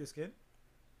Glue off your skin?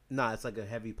 Nah, it's like a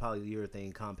heavy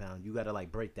polyurethane compound. You gotta like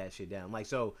break that shit down. Like,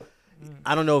 so,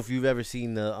 I don't know if you've ever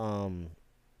seen the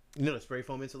the spray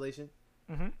foam insulation.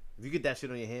 Mm-hmm. If you get that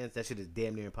shit on your hands, that shit is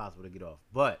damn near impossible to get off.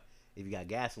 But if you got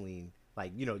gasoline,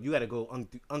 like, you gotta go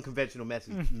unconventional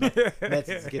methods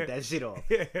to get that shit off.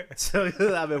 Yeah. So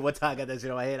I mean, one time I got that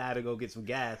shit on my head, I had to go get some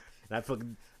gas, and I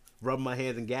fucking rubbed my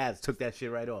hands in gas, took that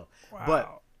shit right off. Wow.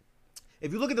 But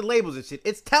if you look at the labels and shit,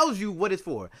 it tells you what it's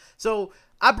for. So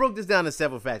I broke this down to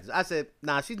several factors. I said,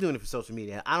 nah, she's doing it for social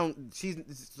media. She's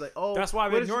like, oh. That's why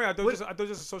I've been ignoring it. I thought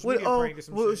just a social media prank or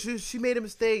some shit. She made a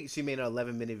mistake. She made an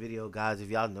 11-minute video. Guys,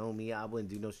 if y'all know me, I wouldn't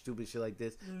do no stupid shit like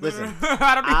this. Listen,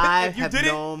 I have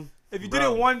known. If you did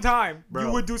it one time,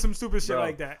 you would do some stupid shit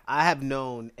like that. I have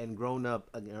known and grown up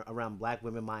around black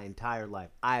women my entire life.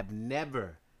 I have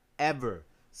never, ever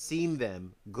seen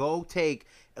them go take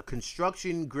a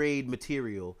construction grade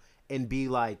material and be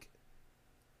like,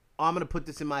 oh, I'm gonna put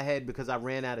this in my head because I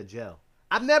ran out of gel.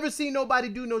 I've never seen nobody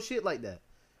do no shit like that.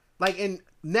 Like, and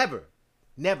never.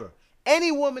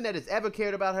 Any woman that has ever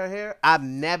cared about her hair, I've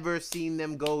never seen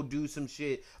them go do some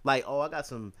shit like, oh, I got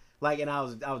some, like, and I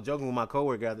was joking with my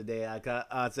coworker the other day.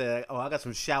 I said, oh, I got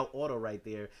some Shout Auto right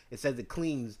there. It says it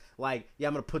cleans. Like, yeah,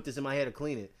 I'm gonna put this in my hair to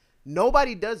clean it.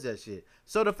 Nobody does that shit.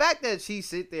 So the fact that she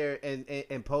sit there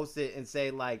and post it and say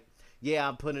like, yeah,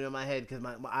 I'm putting it in my head because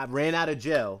I ran out of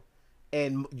gel,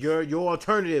 and your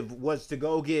alternative was to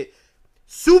go get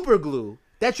super glue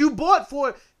that you bought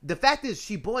for. The fact is,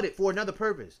 she bought it for another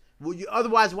purpose. Well,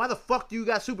 otherwise, why the fuck do you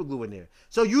got super glue in there?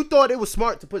 So you thought it was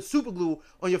smart to put super glue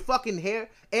on your fucking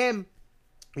hair, and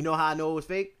you know how I know it was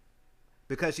fake?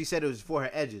 Because she said it was for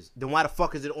her edges. Then why the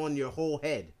fuck is it on your whole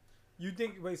head? You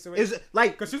think, wait, is it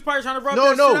like, because she's probably trying to rub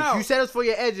that shit out. No, you said it's for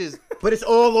your edges, but it's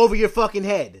all over your fucking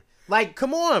head. Like,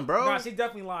 come on, bro. Nah, she's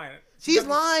definitely lying. She's She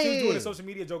lying. was doing a social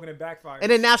media joke and it backfired.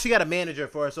 And then now she got a manager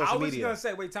for her I social was media. gonna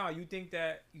say, wait, Tom, you think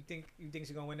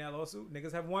she's gonna win that lawsuit?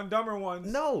 Niggas have one dumber ones.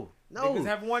 No. Niggas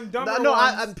have one dumber No,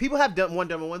 ones. people have done one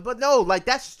dumber one, but no, like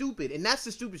that's stupid, and that's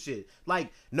the stupid shit.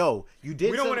 Like, no, you did.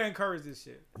 We don't want to encourage this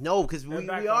shit. No, because we are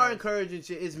backfires. encouraging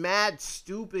shit. It's mad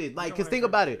stupid. Like, don't cause wanna think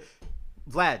about encourage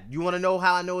it, Vlad. You want to know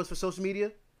how I know it's for social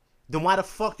media? Then why the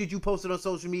fuck did you post it on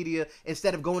social media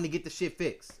instead of going to get the shit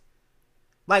fixed?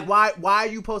 Like, why are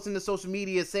you posting to social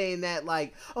media saying that,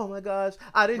 like, oh my gosh,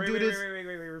 I didn't do this? Wait,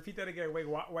 repeat that again. Wait,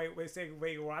 why do I,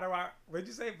 what'd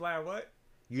you say, Vlad, what?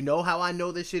 You know how I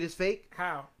know this shit is fake?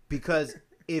 How? Because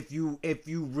if you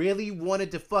really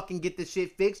wanted to fucking get this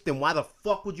shit fixed, then why the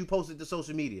fuck would you post it to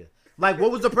social media? Like,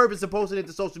 what was the purpose of posting it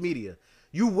to social media?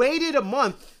 You waited a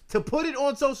month to put it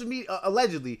on social media,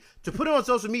 allegedly, to put it on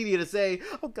social media to say,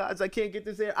 oh, guys, I can't get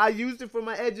this hair. I used it for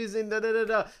my edges and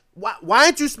da-da-da-da. Why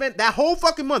didn't you spend that whole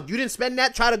fucking month? You didn't spend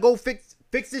that, try to go fix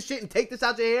this shit and take this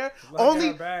out your hair?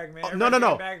 Only,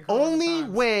 no. Only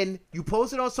when you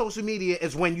post it on social media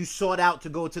is when you sought out to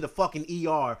go to the fucking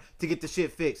ER to get the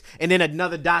shit fixed. And then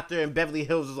another doctor in Beverly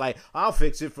Hills was like, I'll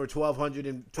fix it for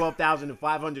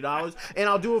 $12,500 and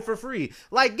I'll do it for free.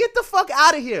 Like, get the fuck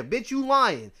out of here, bitch. You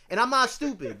lying. And I'm not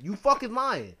stupid. You fucking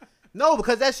lying. No,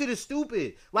 because that shit is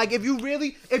stupid. Like, if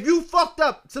you fucked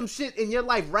up some shit in your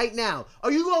life right now,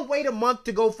 are you gonna wait a month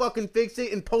to go fucking fix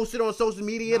it and post it on social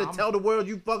media to tell the world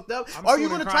you fucked up? Or are you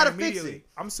gonna try to fix it?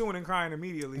 I'm suing and crying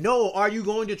immediately. No, are you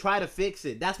going to try to fix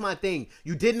it? That's my thing.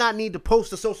 You did not need to post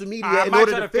to social media I in might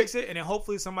order try to fix it, and then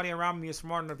hopefully somebody around me is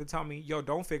smart enough to tell me, yo,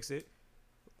 don't fix it.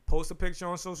 Post a picture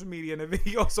on social media and a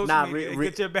video on social media and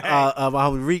get your bag.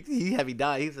 He had me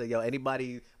die. He said, yo,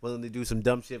 anybody willing to do some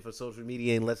dumb shit for social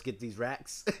media and let's get these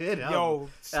racks? Yo,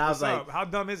 I was like, how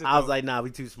dumb is it? I was like, nah,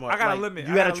 we too smart. I got a like, limit.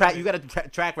 You got a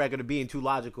track record of being too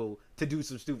logical to do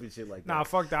some stupid shit like that. Nah,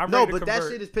 fuck that. I'm ready to but that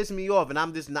shit is pissing me off, and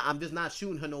I'm just not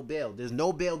shooting her no bail. There's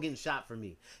no bail getting shot for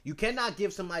me. You cannot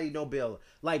give somebody no bail.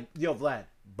 Like, yo, Vlad,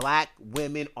 black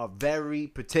women are very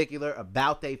particular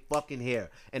about their fucking hair,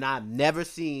 and I've never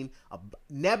seen or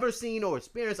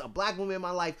experienced a black woman in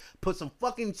my life put some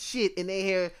fucking shit in their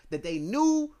hair that they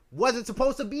knew wasn't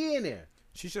supposed to be in there.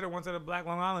 She should have went to the Black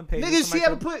Long Island page. Nigga,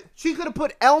 she could have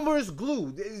put Elmer's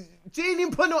glue. She didn't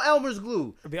even put no Elmer's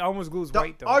glue. The Elmer's glue is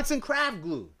white though. Arts and craft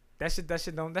glue. That shit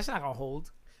not gonna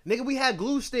hold. Nigga, we had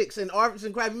glue sticks and arts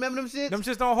and craft. Remember them shits? Them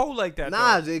shits don't hold like that.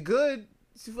 Nah, they good.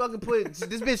 She fucking put.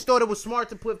 This bitch thought it was smart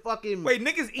to put fucking. Wait,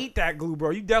 niggas eat that glue, bro.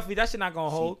 You definitely that shit not gonna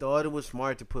hold. She thought it was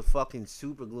smart to put fucking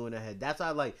super glue in her head. That's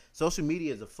how like social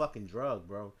media is a fucking drug,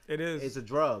 bro. It is. It's a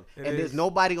drug, there's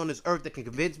nobody on this earth that can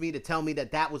convince me to tell me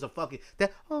that was a fucking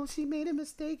she made a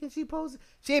mistake and she posted.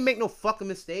 She ain't make no fucking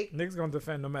mistake. Niggas gonna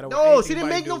defend no matter what. No, she didn't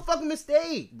make no fucking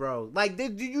mistake, bro. Like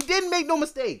you didn't make no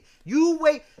mistake. You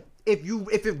wait.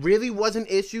 If it really was an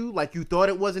issue, like you thought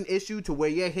it was an issue to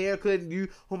where your hair couldn't,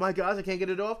 oh my gosh, I can't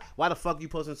get it off. Why the fuck you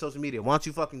posting on social media? Why don't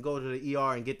you fucking go to the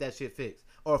ER and get that shit fixed,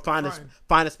 or find a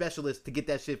specialist to get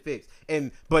that shit fixed?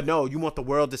 But no, you want the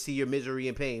world to see your misery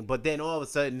and pain. But then all of a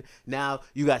sudden, now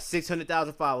you got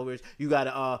 600,000 followers. You got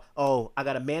I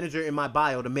got a manager in my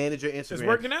bio, the manager Instagram. It's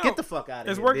working out. Get the fuck out of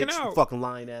here. It's working bitch. out. You fucking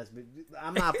lying ass bitch.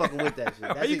 I'm not fucking with that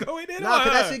shit. Why you going in? Nah,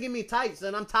 cause that shit get me tight,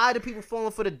 son. I'm tired of people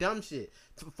falling for the dumb shit.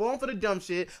 Falling for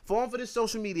this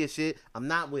social media shit. I'm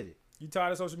not with it. You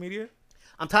tired of social media?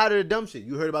 I'm tired of the dumb shit.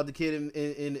 You heard about the kid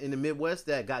in the Midwest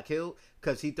that got killed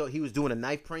because he thought he was doing a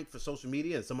knife prank for social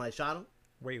media and somebody shot him?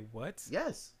 Wait, what?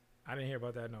 Yes. I didn't hear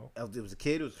about that, no. It was a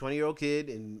kid. It was a 20-year-old kid,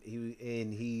 and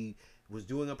he was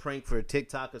doing a prank for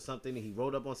TikTok or something, and he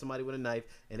rolled up on somebody with a knife,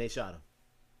 and they shot him.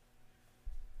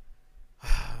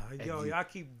 Yo, y'all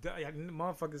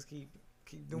motherfuckers keep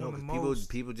doing the most.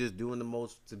 People just doing the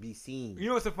most to be seen. You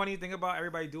know what's the funny thing about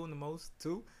everybody doing the most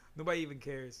too? Nobody even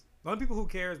cares. The only people who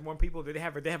care is more people that they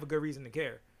have a good reason to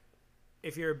care.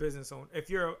 If you're a business owner, if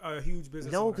you're a huge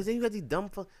business owner. No, because then you got these dumb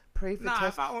pray for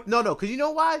Tesla. No, because you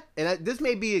know why? And this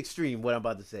may be extreme what I'm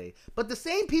about to say, but the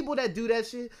same people that do that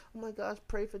shit, oh my gosh,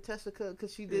 pray for Tesla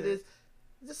because she did this.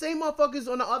 The same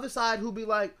motherfuckers on the other side who be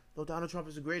like, "No, Donald Trump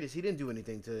is the greatest. He didn't do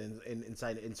anything to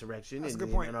incite insurrection." That's a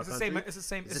good point. It's the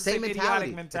same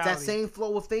mentality. mentality. It's that same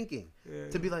flow of thinking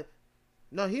to be like,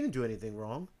 "No, he didn't do anything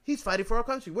wrong. He's fighting for our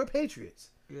country. We're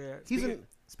patriots." Yeah.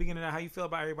 Speaking of that, how you feel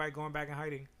about everybody going back and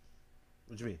hiding?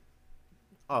 What you mean?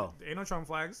 Oh, there ain't no Trump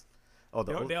flags. Oh,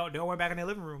 they all went back in their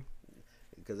living room.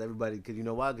 Because you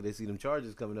know why? Because they see them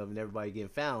charges coming up and everybody getting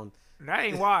found. That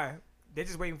ain't why. They're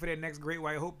just waiting for their next great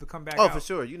white hope to come back. Oh, for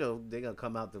sure. You know they're gonna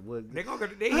come out the wood. They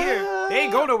here. They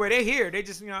ain't go nowhere. They here. They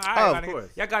just all right, of course.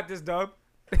 Y'all got this dub.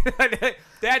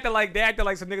 they acted like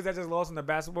some niggas that just lost in the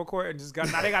basketball court and just got.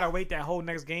 Now they gotta wait that whole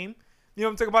next game You know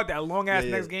what I'm talking about? That long ass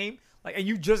Yeah, next yeah. game. Like, and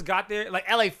you just got there. Like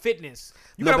LA Fitness.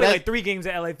 You No, gotta but wait that- like 3 games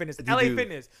at LA Fitness. You LA do.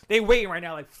 Fitness. They waiting right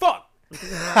now. Like fuck. Why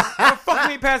the fuck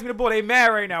you ain't pass me the ball? They mad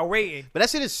right now, waiting. But that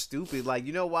shit is stupid. Like,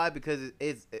 you know why? Because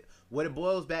what it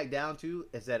boils back down to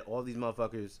is that all these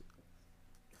motherfuckers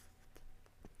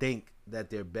think that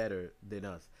they're better than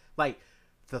us. Like,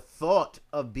 the thought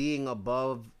of being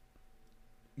above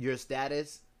your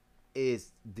status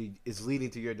is leading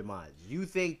to your demise. You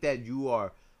think that you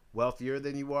are wealthier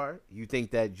than you are. You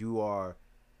think that you are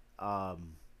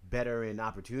better in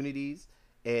opportunities,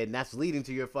 and that's leading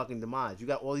to your fucking demise. You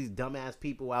got all these dumbass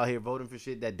people out here voting for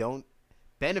shit that don't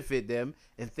benefit them,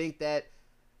 and think that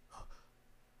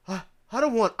I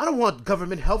don't want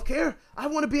government health care. I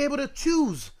want to be able to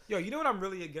choose. Yo, you know what I'm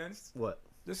really against? What?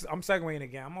 I'm segueing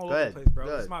again. I'm all Go over ahead. the place, bro.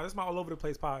 Go This ahead. is my all over the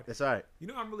place pod. That's all right. You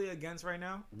know what I'm really against right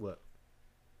now? What?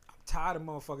 I'm tired of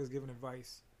motherfuckers giving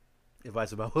advice.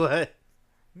 Advice about what?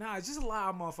 Nah, it's just a lot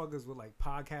of motherfuckers with like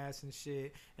podcasts and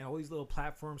shit and all these little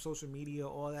platforms, social media,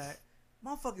 all that.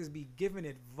 Motherfuckers be giving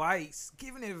advice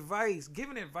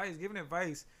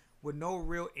with no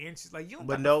real answers. Like, you don't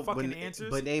got no fucking answers.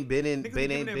 But they ain't been in Niggas been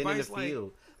be in giving the advice, like-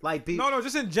 field. Like people. No,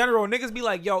 just in general, niggas be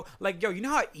like, yo, you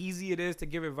know how easy it is to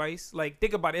give advice? Like,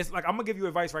 think about it. It's like, I'm gonna give you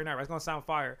advice right now. Right? It's gonna sound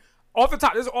fire. Off the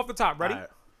top, this is off the top. Ready? All right.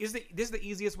 This is the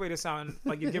easiest way to sound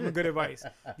like you're giving good advice.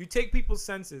 You take people's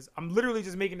senses. I'm literally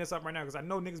just making this up right now because I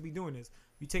know niggas be doing this.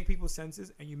 You take people's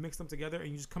senses and you mix them together and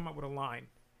you just come up with a line.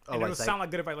 Oh, And like it'll sound like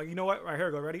good advice. Like, you know what? Right, here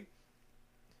we go. Ready?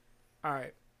 All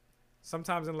right.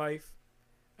 Sometimes in life,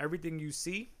 everything you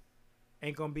see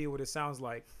ain't gonna be what it sounds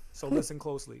like. So listen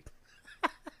closely.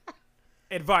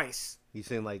 Advice. You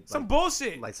seem like Some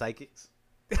bullshit. like psychics.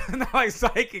 Not like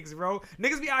psychics, bro.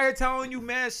 Niggas be out here telling you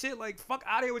mad shit. Like, fuck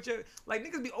out of here with your... Like,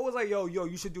 niggas be always like, yo,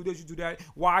 you should do this, you do that.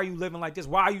 Why are you living like this?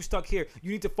 Why are you stuck here?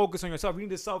 You need to focus on yourself. You need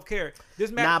to self-care.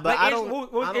 This man... Nah, but like, I Angela, don't- what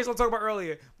I was don't- Angela talking about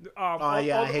earlier? I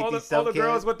hate these all the self-care.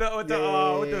 girls with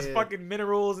the Yeah. fucking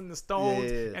minerals and the stones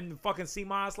Yeah. and the fucking sea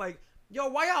moss. Like, yo,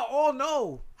 why y'all all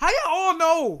know? How y'all all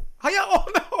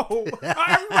know?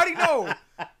 How everybody know?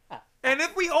 And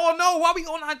if we all know, why we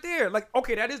all not there? Like,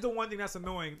 okay, that is the one thing that's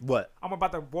annoying. What? I'm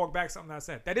about to walk back something I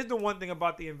said. That is the one thing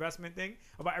about the investment thing,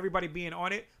 about everybody being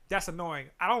on it. That's annoying.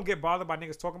 I don't get bothered by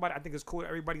niggas talking about it. I think it's cool that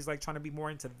everybody's like trying to be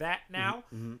more into that now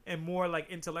and more like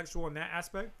intellectual in that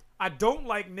aspect. I don't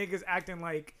like niggas acting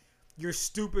like you're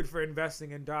stupid for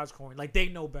investing in Dogecoin. Like, they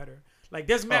know better. Like,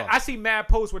 there's mad. I see mad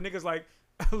posts where niggas like,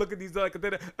 look at these, like,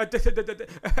 look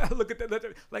at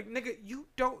that. Like, nigga, you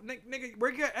don't, nigga,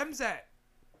 where your M's at?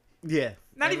 Yeah.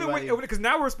 Not Everybody- even because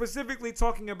now we're specifically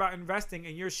talking about investing,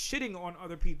 and you're shitting on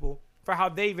other people for how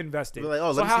they've invested. We're like,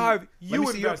 oh, so let me how see- have let you me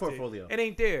see your invested? portfolio. It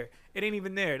ain't there. It ain't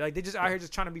even there. Like, they just out here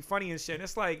just trying to be funny and shit. And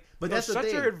it's like, But yo, that's the shut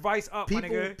thing. your advice up, my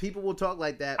nigga. People will talk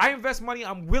like that. I invest money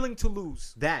I'm willing to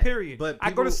lose. That, period. but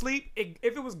I go to people- sleep.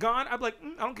 If it was gone, I'd be like,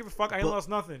 I don't give a fuck. I ain't But- lost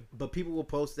nothing. But people will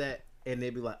post that and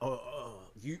they'd be like, "Oh,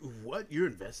 you what? You're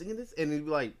investing in this?" And they'd be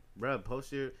like, "Bruh,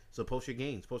 post your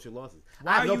gains, post your losses."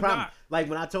 Why I have are no you problem. not? Like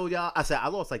when I told y'all, I said I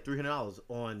lost like $300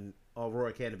 on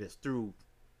Aurora Cannabis through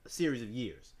a series of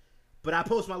years, but I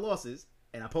post my losses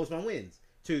and I post my wins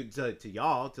to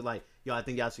y'all to like, yo, I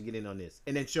think y'all should get in on this,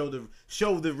 and then show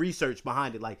the research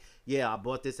behind it. Like, yeah, I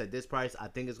bought this at this price. I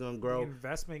think it's gonna The grow.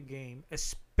 investment game,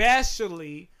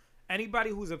 especially anybody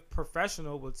who's a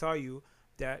professional will tell you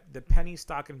that the penny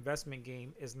stock investment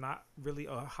game is not really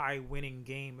a high winning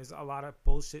game. It's a lot of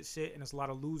bullshit shit and it's a lot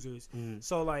of losers.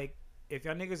 So like, if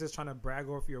y'all niggas is trying to brag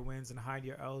off your wins and hide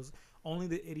your L's, only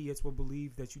the idiots will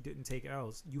believe that you didn't take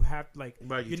L's. You have like,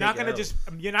 Right, you you're take not gonna L's.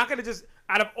 you're not gonna just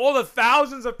out of all the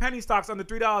thousands of penny stocks under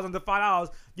 $3, under $5,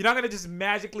 you're not gonna just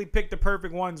magically pick the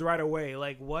perfect ones right away.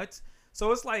 Like, what?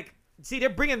 So it's like, see, they're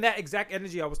bringing that exact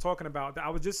energy I was talking about. I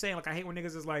was just saying, like, I hate when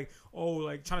niggas is like, oh,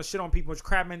 like trying to shit on people with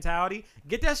crap mentality.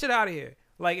 Get that shit out of here.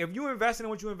 Like, if you invest in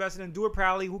what you invested in, do it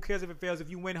proudly. Who cares if it fails? If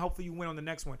you win, hopefully you win on the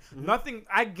next one. Nothing.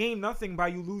 I gain nothing by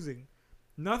you losing.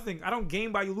 Nothing. I don't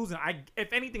gain by you losing.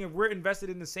 If anything, if we're invested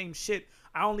in the same shit,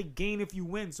 I only gain if you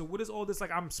win. So what is all this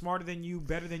like? I'm smarter than you,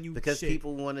 better than you. Because shit?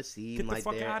 people want to seem Get the like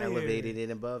fuck they're outta here. elevated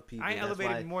and above people. I ain't That's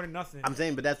elevated why- more than nothing. I'm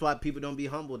saying, but that's why people don't be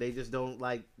humble. They just don't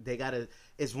like. They gotta.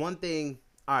 It's one thing.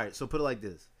 All right, so put it like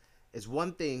this: it's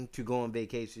one thing to go on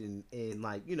vacation and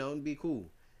like and be cool.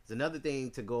 It's another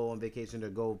thing to go on vacation or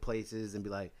go places and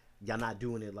be like, y'all not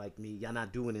doing it like me. Y'all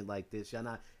not doing it like this. Y'all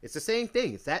not. It's the same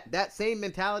thing. It's that same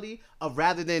mentality of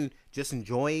rather than just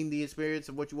enjoying the experience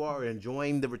of what you are or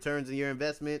enjoying the returns in your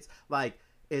investments. Like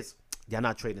it's y'all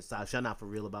not trading stocks. Y'all not for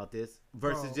real about this.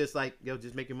 Versus Bro. just like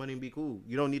just make your money and be cool.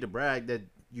 You don't need to brag that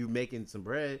you making some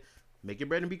bread. Make your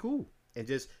bread and be cool, and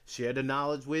just share the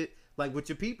knowledge with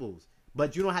your peoples.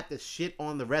 But you don't have to shit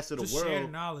on the rest of the Just world. share the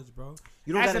knowledge, bro.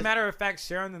 You don't As gotta, a matter of fact,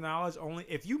 sharing the knowledge only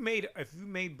if you made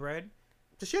bread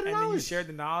to share the and then you knowledge. shared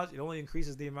the knowledge, it only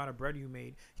increases the amount of bread you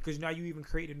made because now you even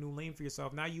create a new lane for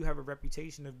yourself. Now you have a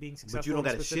reputation of being successful. But you don't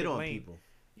got got to shit on people.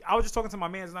 I was just talking to my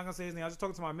man's. I'm not gonna say his name. I was just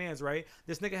talking to my man's. Right,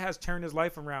 this nigga has turned his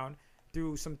life around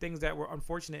through some things that were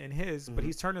unfortunate in his, but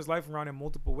he's turned his life around in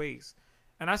multiple ways.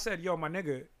 And I said, yo, my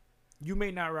nigga, you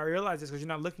may not realize this because you're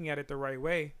not looking at it the right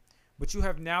way, but you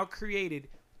have now created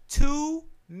 2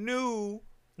 new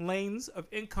lanes of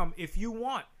income if you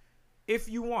want. If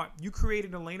you want. You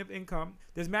created a lane of income.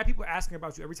 There's mad people asking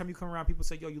about you. Every time you come around, people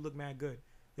say, yo, you look mad good.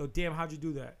 Yo, damn, how'd you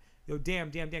do that? Yo, damn,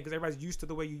 because everybody's used to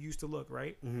the way you used to look,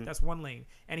 right? That's one lane.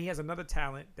 And he has another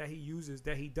talent that he uses,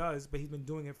 that he does, but he's been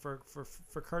doing it for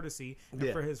courtesy and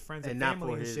for his friends and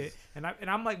family and shit. And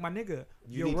I'm like, my nigga,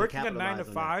 you're working a 9 to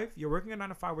 5. You're working a 9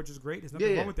 to 5, which is great. There's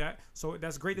nothing wrong with that. So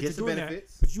that's great that you're doing that.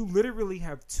 But you literally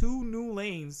have 2 new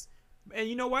lanes. And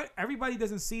you know what? Everybody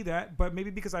doesn't see that, but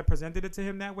maybe because I presented it to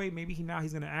him that way, maybe he's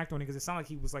going to act on it because it sounded like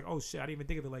he was like, oh shit, I didn't even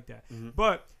think of it like that.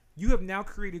 But you have now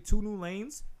created 2 new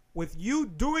lanes with you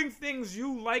doing things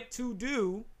you like to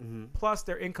do, plus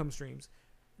their income streams.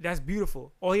 That's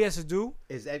beautiful. All he has to do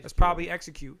is probably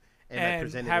execute and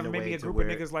have maybe a group of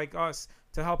niggas like us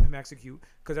to help him execute,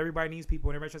 because everybody needs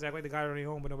people and everybody tries to act like they got it on their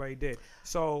own, but nobody did.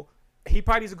 So he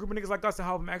probably needs a group of niggas like us to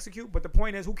help him execute. But the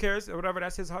point is, who cares? Or whatever,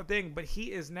 that's his thing. But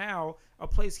he is now a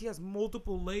place. He has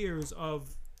multiple layers of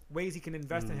ways he can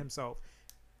invest in himself.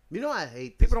 You know, I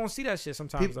hate this. People don't see that shit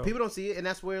sometimes. People don't see it, and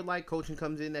that's where like coaching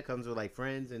comes in. That comes with like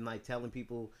friends and like telling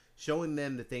people, showing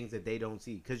them the things that they don't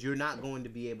see, because you're not going to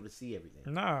be able to see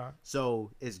everything. Nah.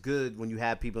 So it's good when you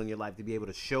have people in your life to be able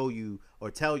to show you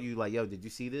or tell you like, yo, did you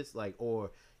see this? Like,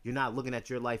 or you're not looking at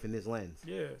your life in this lens.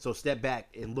 Yeah. So step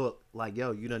back and look like,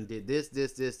 yo, you done did this,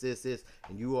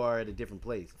 and you are at a different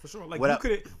place. For sure.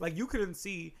 Like you couldn't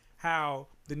see how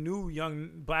the new young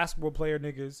basketball player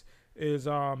niggas is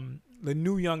the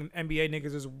new young NBA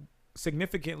niggas is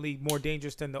significantly more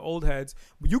dangerous than the old heads.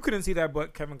 But you couldn't see that,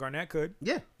 but Kevin Garnett could.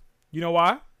 Yeah. You know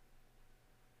why?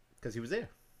 Because he was there.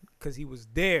 Because he was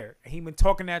there. He been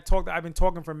talking that talk that I've been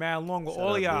talking for mad long with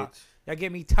all of y'all. Bitch. Y'all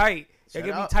get me tight. Y'all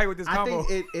get me tight with this combo. I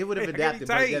think it would have adapted,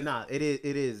 but yeah, nah, it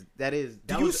is.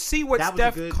 Do you see what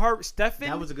Stephen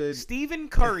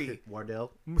Curry,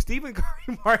 Wardell, Stephen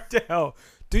Curry, Martell?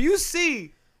 Do you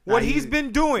see what he's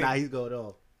been doing? Nah, he's going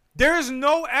off. There's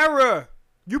no error.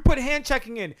 You put hand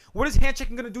checking in. What is hand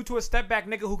checking gonna do to a step back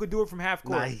nigga who could do it from half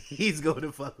court? Nah, he's going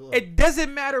to fuck off. It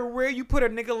doesn't matter where you put a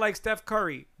nigga like Steph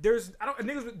Curry.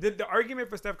 The argument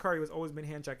for Steph Curry has always been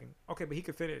hand checking. Okay, but he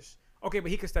could finish. Okay,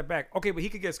 but he could step back. Okay, but he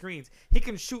could get screens. He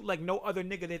can shoot like no other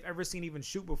nigga they've ever seen even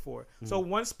shoot before. So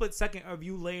 1 split second of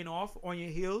you laying off on your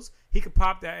heels, he could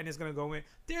pop that and it's gonna go in.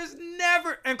 There's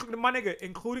never, my nigga,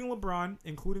 including LeBron,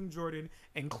 including Jordan,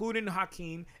 including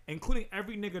Hakeem, including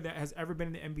every nigga that has ever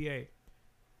been in the NBA.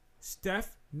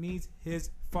 Steph needs his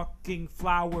fucking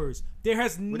flowers. There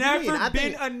has never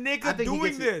been a nigga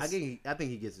doing this. I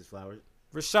think he gets his flowers.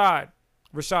 Rashad,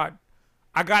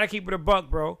 I gotta keep it a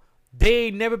buck, bro. They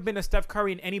ain't never been a Steph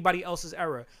Curry in anybody else's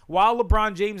era. While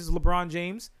LeBron James is LeBron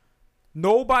James,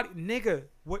 nobody, nigga.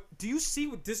 What do you see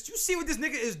with this? Do you see what this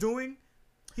nigga is doing?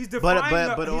 He's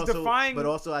defying but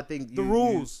also I think the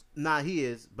rules. He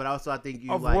is. But also I think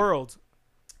you of world.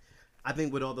 I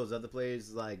think with all those other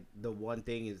players, like the one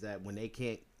thing is that when they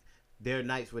can't, there are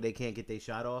nights where they can't get their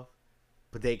shot off,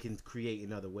 but they can create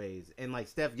in other ways. And like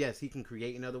Steph, yes, he can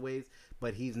create in other ways,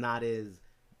 but he's not as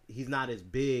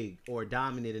big or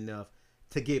dominant enough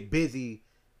to get busy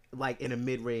like in a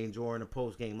mid range or in a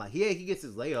post game. Like he gets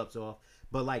his layups off,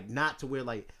 but like not to where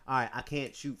like, all right, I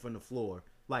can't shoot from the floor.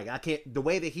 Like I can't, the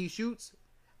way that he shoots,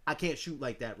 I can't shoot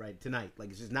like that right tonight.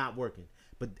 Like it's just not working.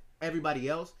 But everybody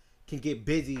else can get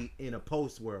busy in a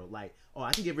post world. Like, oh,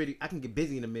 I can get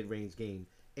busy in a mid range game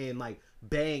and like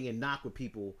bang and knock with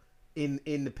people in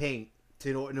the paint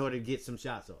in order to get some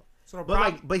shots off. So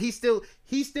but he still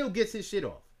gets his shit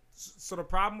off. So the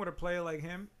problem with a player like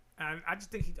him, and I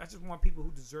just want people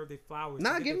who deserve their flowers.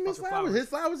 Nah, give him his flowers. His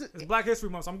flowers. It's Black History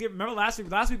Month. So remember last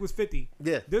week was 50.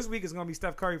 Yeah. This week is gonna be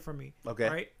Steph Curry for me. Okay.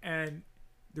 Right. And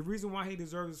the reason why he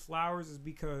deserves his flowers is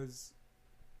because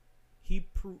he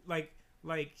proved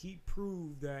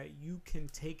that you can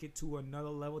take it to another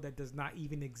level that does not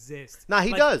even exist. Nah,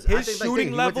 he does. His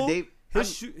shooting level.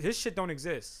 His shit don't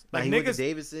exist. Like he went to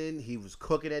Davidson. He was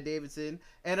cooking at Davidson,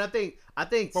 and I think.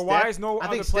 But why is no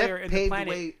other player in the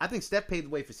planet? I think Steph paved the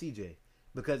way for CJ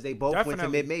because they both went to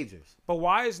mid majors. But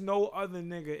why is no other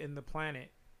nigga in the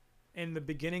planet in the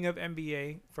beginning of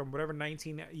NBA from whatever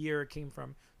 19 year it came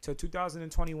from to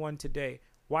 2021 today?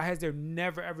 Why has there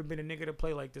never ever been a nigga to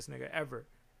play like this nigga ever?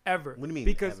 What do you mean?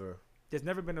 Because ever? there's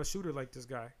never been a shooter like this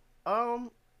guy.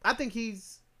 I think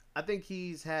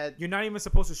he's had. You're not even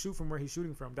supposed to shoot from where he's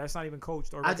shooting from. That's not even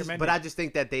coached or recommended. I just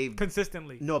think that they've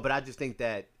consistently. No, but I just think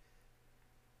that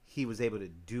he was able to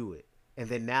do it, and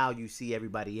then now you see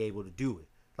everybody able to do it.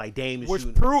 Like Dame is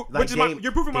shooting.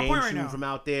 You're proving my point right now. From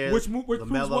out there, which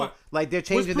proves what? Like they're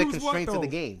changing the constraints of the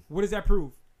game. What does that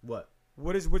prove? What?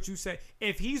 What is what you say?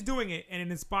 If he's doing it and it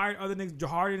inspired other niggas,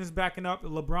 Harden is backing up,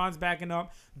 LeBron's backing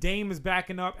up, Dame is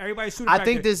backing up, everybody's shooting. I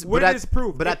think this. What did this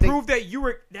prove? But it proved that you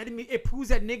were. It proves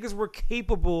that niggas were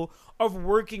capable of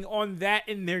working on that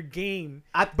in their game.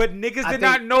 But niggas did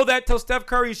not know that till Steph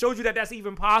Curry showed you that that's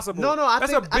even possible. No, I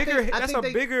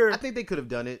think they could have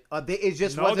done it. It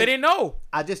just wasn't. They didn't know.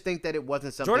 I just think that it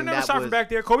wasn't something. Jordan never that shot was, from back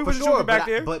there. Kobe was shooting back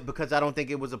there. But because I don't think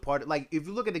it was a part of, like, if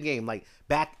you look at the game, like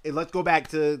let's go back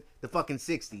to the fucking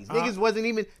 60s. Niggas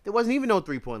there wasn't even no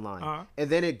 3-point line. And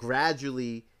then it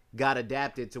gradually got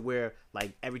adapted to where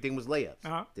like everything was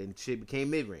layups. Then shit became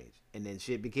mid range, and then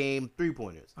shit became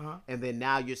 3-pointers. And then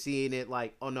now you're seeing it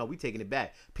like, oh no, we taking it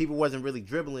back. People wasn't really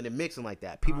dribbling and mixing like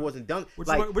that. People wasn't dunk. Which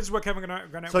is what Kevin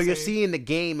Garnett. So you're seeing the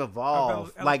game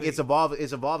evolve. Like it's evolving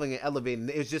and elevating.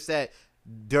 It's just that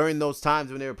during those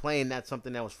times when they were playing, that's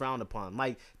something that was frowned upon.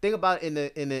 Like, think about in the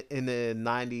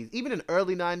 90s, even in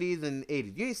early 90s and 80s,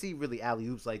 you didn't see really alley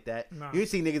oops like that. Nah. You didn't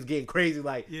see niggas getting crazy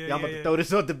like, I'm about to throw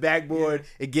this off the backboard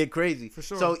and get crazy. For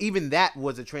sure. So even that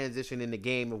was a transition in the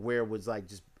game of where it was like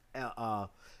just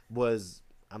what is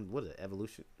it,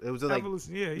 evolution? It was like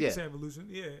evolution. Yeah, you can say evolution.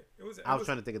 Yeah, I was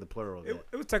trying to think of the plural of that.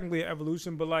 It was technically an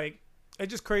evolution, but like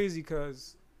it's just crazy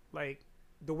because like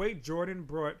the way Jordan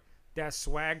brought that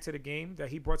swag to the game, that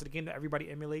he brought to the game, that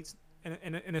everybody emulates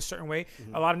in a certain way.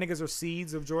 A lot of niggas are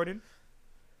seeds of Jordan.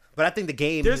 But I think the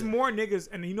game... There's more niggas,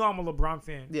 and you know I'm a LeBron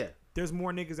fan. Yeah. There's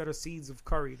more niggas that are seeds of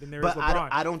Curry than there is LeBron. But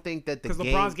I don't think that the game...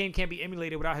 Because LeBron's game can't be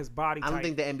emulated without his body type. I don't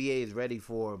think the NBA is ready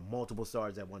for multiple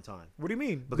stars at one time. What do you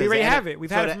mean? Because we already have it. We've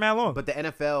had it from that long. But the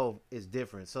NFL is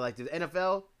different. So like the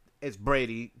NFL, it's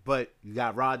Brady, but you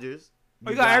got Rodgers...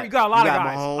 You got a lot of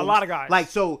guys. Mahomes. A lot of guys. Like,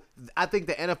 so I think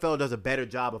the NFL does a better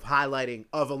job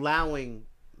of allowing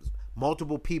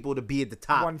multiple people to be at the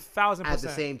top 1,000% at the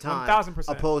same time. 1,000%.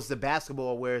 Opposed to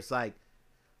basketball where it's like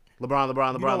LeBron,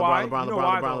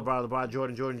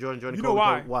 Jordan, You know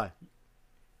why? Why?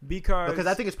 Because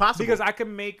I think it's possible. Because I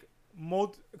can make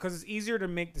because it's easier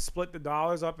to split the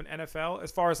dollars up in NFL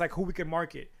as far as like who we can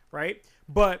market, right?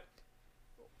 But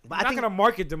I'm not gonna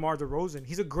market DeMar DeRozan.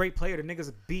 He's a great player. The nigga's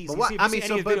a beast. But think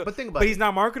about it. But he's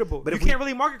not marketable. But you can't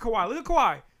really market Kawhi. Look at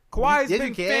Kawhi. Kawhi has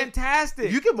been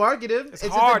fantastic. You can market him. It's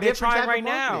hard. They're trying right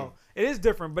now. It is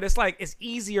different, but it's like it's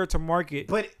easier to market.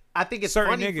 But I think it's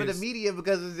funny for the media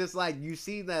because it's just like you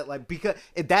see that like because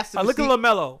that's the look at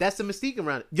LaMelo. That's the mystique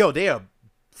around it. Yo, they are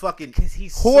fucking because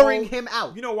he's whoring him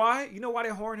out. You know why? You know why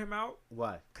they're whoring him out?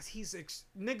 Why? Because he's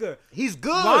nigga. He's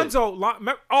good. I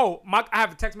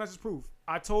have a text message proof.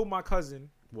 I told my cousin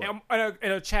in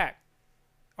a chat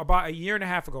about a year and a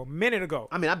half ago, minute ago.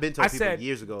 I mean, I've been told people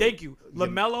years ago. Thank you.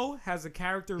 LaMelo has a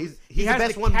character. He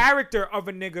has the character of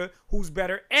a nigga who's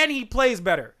better, and he plays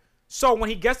better. So when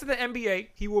he gets to the NBA,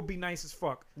 he will be nice as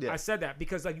fuck. Yeah. I said that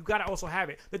because like you gotta also have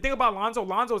it. The thing about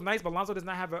Lonzo's nice, but Lonzo does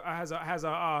not have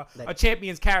a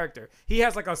champion's character. He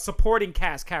has like a supporting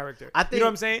cast character. I think, you know what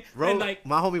I'm saying? Rose, and like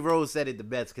my homie Rose said it the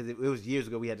best because it was years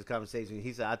ago we had this conversation.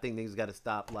 He said, I think niggas got to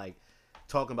stop like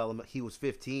talking about him. He was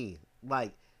 15.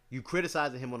 Like you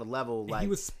criticizing him on a level like he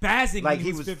was spazzing. Like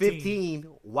he was 15,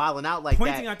 wilding out like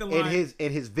pointing that. Out the line.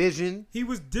 In his vision, he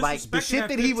was disrespecting like the shit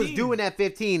that he was 15. doing at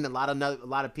 15. A lot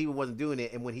of people wasn't doing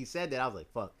it. And when he said that, I was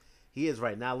like, fuck. He is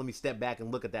right. Now let me step back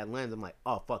and look at that lens. I'm like,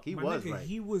 oh fuck, he was right.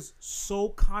 He was so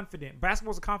confident.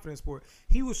 Basketball's a confidence sport.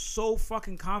 He was so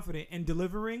fucking confident in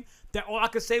delivering that all I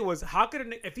could say was, how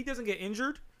could if he doesn't get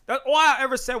injured? That's all I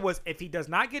ever said was, if he does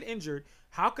not get injured,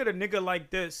 how could a nigga like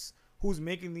this, who's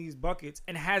making these buckets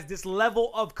and has this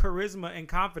level of charisma and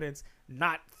confidence,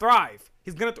 not thrive?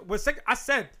 He's gonna. I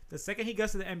said the second he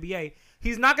gets to the NBA,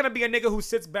 he's not gonna be a nigga who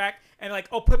sits back and like,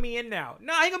 oh, put me in now.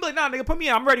 Nah, he gonna be like, nah, nigga, put me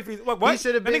in. I'm ready for you. Like, what? He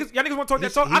should have been. Y'all niggas want to talk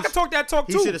that talk? I can talk that talk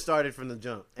too. He should have started from the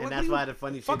jump, and that's why the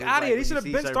funny shit. Fuck out of here. He should have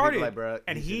been started. Like, bro,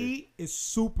 and he is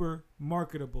super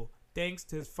marketable thanks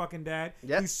to his fucking dad.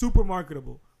 Yep. He's super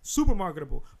marketable. Super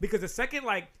marketable because the second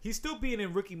like he's still being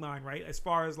in rookie mind, right? As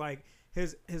far as like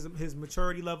his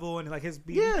maturity level and like his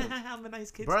being I'm a nice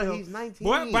kid. Bro, still. He's 19.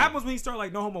 What happens when he start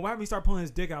like no homo? What happens when he start pulling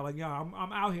his dick out? Like, yo,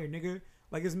 I'm out here, nigga.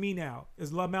 Like it's me now. It's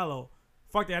LaMelo.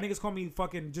 Fuck that. Niggas call me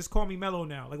fucking just call me Melo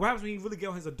now. Like what happens when he really get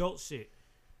on his adult shit?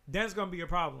 Then it's gonna be a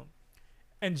problem.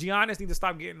 And Giannis needs to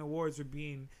stop getting awards for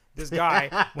being this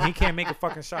guy when he can't make a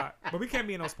fucking shot. But we can't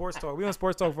be in on sports talk. We on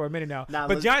sports talk for a minute now. Nah,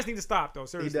 but Giannis needs to stop though. He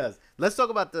Seriously. does. Let's talk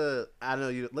about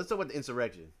let's talk about the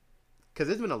insurrection. Because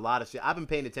there's been a lot of shit. I've been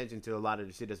paying attention to a lot of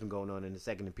the shit that's been going on in the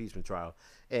second impeachment trial.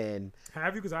 And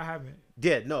Have you? Because I haven't.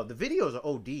 yeah, no, the videos are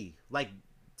OD. Like,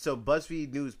 so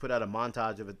BuzzFeed News put out a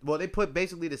montage of it. Well, they put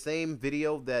basically the same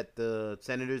video that the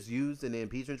senators used in the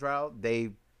impeachment trial.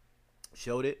 They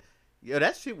showed it. Yo,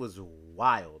 that shit was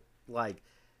wild. Like,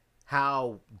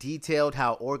 how detailed,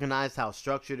 how organized, how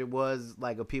structured it was.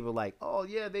 Like, people like, oh,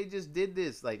 yeah, they just did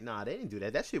this. Like, nah, they didn't do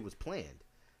that. That shit was planned.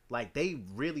 Like, they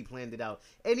really planned it out.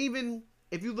 And even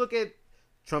if you look at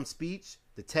Trump's speech,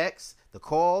 the texts, the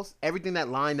calls, everything that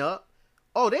lined up,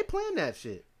 oh, they planned that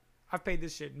shit. I paid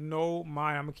this shit no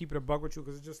mind. I'm gonna keep it a buck with you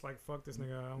because it's just like fuck this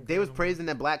nigga. They was praising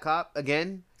that black cop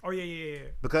again. Oh yeah.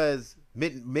 Because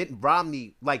Mitt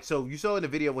Romney, like, so you saw in the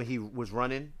video when he was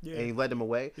running and he led them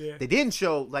away. Yeah. They didn't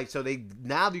show, like, so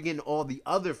now they're getting all the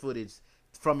other footage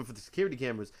from it for the security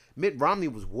cameras. Mitt Romney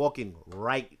was walking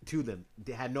right to them.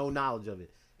 They had no knowledge of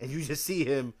it. And you just see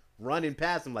him running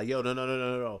past him like, yo,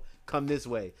 no, come this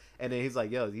way. And then he's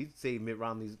like, yo, he saved Mitt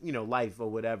Romney's, life or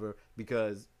whatever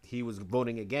because he was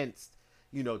voting against,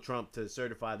 Trump to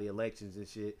certify the elections and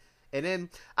shit. And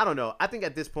then, I don't know. I think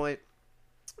at this point,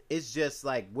 it's just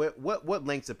like, what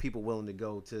lengths are people willing to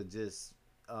go to just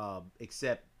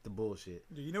accept the bullshit?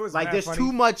 It's like, mad there's funny.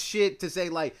 too much shit to say,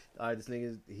 like, all right, this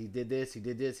nigga, he did this.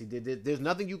 There's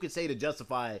nothing you can say to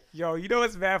justify it. Yo,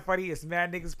 what's mad funny? It's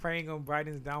mad niggas praying on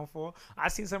Biden's downfall. I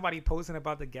seen somebody posting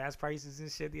about the gas prices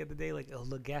and shit the other day. Like, oh,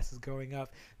 look, gas is going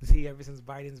up. See, ever since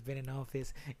Biden's been in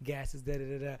office, gas is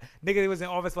da-da-da-da. Nigga was in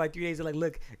office for like 3 days. They're like,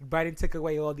 look, Biden took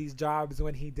away all these jobs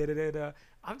when he da-da-da-da.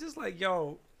 I'm just like,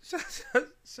 yo,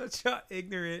 shut your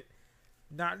ignorant,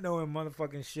 not knowing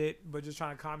motherfucking shit, but just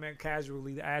trying to comment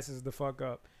casually. The asses the fuck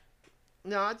up.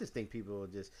 No, I just think people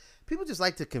just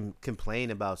like to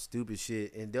complain about stupid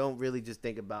shit and don't really just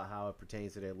think about how it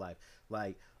pertains to their life.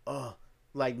 Like,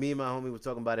 like me and my homie was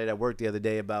talking about it at work the other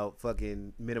day about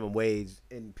fucking minimum wage,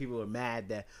 and people are mad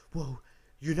that, whoa,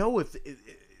 if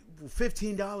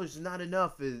 $15 is not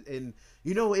enough, and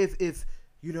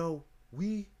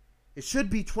it should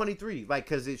be 23, like,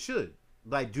 because it should,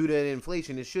 like, due to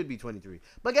inflation, it should be 23.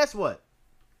 But guess what?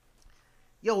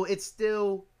 Yo, it's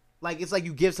still, like, it's like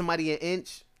you give somebody an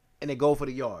inch and they go for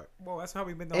the yard. Well, that's how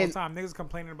we've been the whole time. Niggas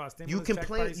complaining about stimulus You check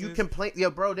prices. complain, yo,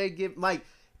 bro. They give, like,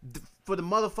 for the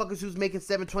motherfuckers who's making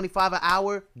 $7.25 an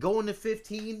hour, going to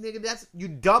 15, nigga. That's you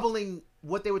doubling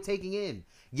what they were taking in.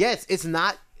 Yes, it's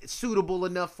not suitable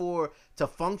enough to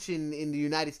function in the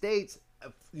United States,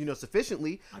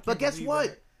 sufficiently. But guess what?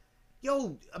 That.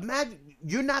 Yo, imagine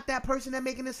you're not that person that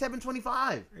making a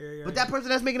 $7.25. Yeah, but that person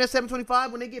that's making a $7.25,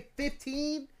 when they get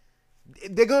 15,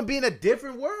 they're gonna be in a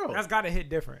different world. That's gotta hit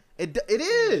different. It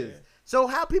is. Yeah. So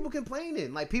how people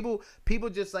complaining? Like, people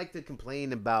just like to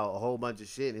complain about a whole bunch of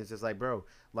shit. And it's just like, bro,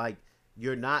 like,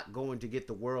 you're not going to get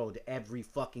the world every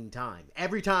fucking time.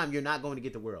 Every time you're not going to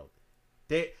get the world.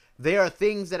 There are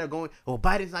things that are going, oh,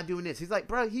 Biden's not doing this. He's like,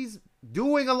 bro, he's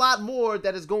doing a lot more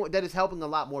that is helping a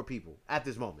lot more people at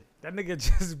this moment. That nigga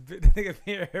been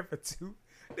here for 2.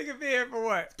 Nigga been here for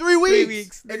what? 3 weeks. 3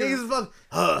 weeks. And niggas is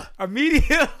fucking,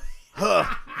 Immediately.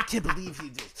 I can't believe you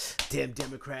did. Damn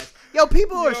Democrats. Yo,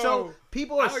 people are so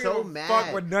mad.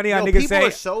 Fuck what none of y'all niggas say. People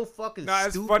are so fucking stupid.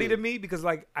 It's funny to me because,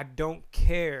 like, I don't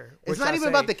care. It's not even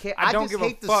about the care. I don't just give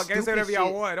hate a the fuck. stupid I say whatever y'all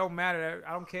shit. want. It don't matter.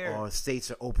 I don't care. Oh,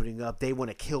 states are opening up. They want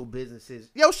to kill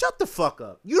businesses. Yo, shut the fuck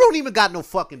up. You don't even got no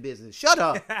fucking business. Shut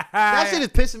up. That shit is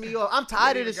pissing me off. I'm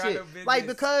tired of this shit. No Like,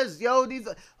 because, yo,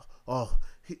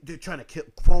 they're trying to kill.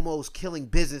 Cuomo's killing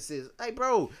businesses. Like,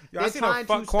 bro, Yo, I seen a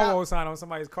fuck Cuomo sign on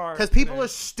somebody's car. Because people are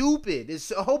stupid.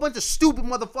 There's a whole bunch of stupid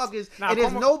motherfuckers, and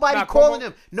there's nobody calling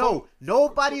them. No,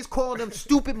 nobody's calling them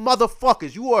stupid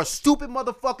motherfuckers. You are a stupid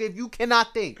motherfucker if you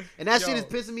cannot think, and that shit is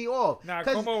pissing me off. Nah,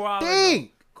 Cause Cuomo Wild.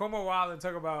 think. Cuomo Wild and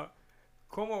talk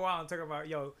about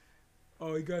yo.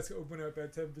 Oh, you guys can open up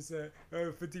at 10%,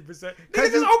 15%.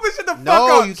 Niggas just open shit the fuck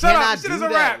up. You Shut cannot up. Shit do is a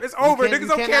that. wrap. It's over. Niggas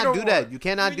don't care no do more. that. You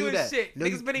cannot do that. Shit. No,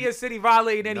 Niggas been in your city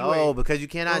violated anyway. No, because you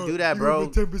cannot do that, bro.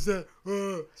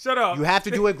 10%. Shut up. You have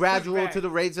to do it gradual to the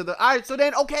rates of the. All right, so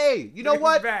then, okay. You know Niggas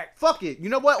what? back. Fuck it. You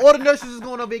know what? All the nurses is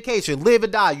going on vacation. Live or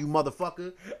die, you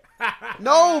motherfucker.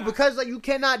 No, because like you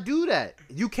cannot do that.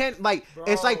 You can't like. Bro.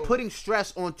 It's like putting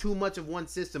stress on too much of one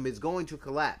system. It's going to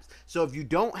collapse. So if you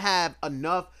don't have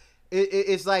enough,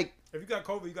 it's like. If you got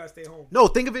COVID, you gotta stay home. No,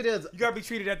 think of it as You gotta be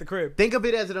treated at the crib. Think of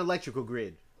it as an electrical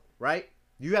grid, right?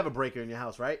 You have a breaker in your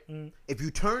house, right? Mm. If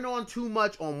you turn on too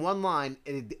much on one line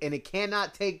and it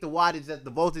cannot take the wattage,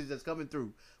 the voltage that's coming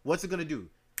through, what's it gonna do?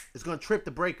 It's gonna trip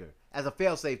the breaker as a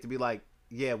failsafe to be like,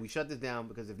 yeah, we shut this down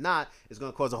because if not, it's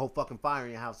gonna cause a whole fucking fire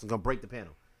in your house and gonna break the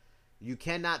panel. You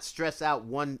cannot stress out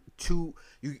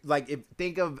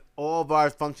think of all of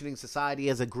our functioning society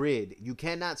as a grid. You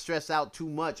cannot stress out too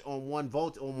much on one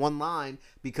volt on one line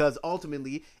because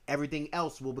ultimately everything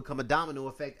else will become a domino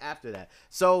effect after that.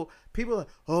 So people are like,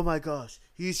 oh my gosh,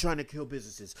 he's trying to kill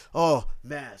businesses. Oh,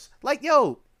 mass. Like,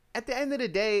 yo, at the end of the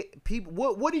day, people,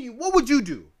 what would you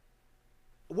do?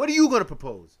 What are you going to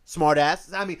propose, smart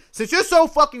ass? I mean, since you're so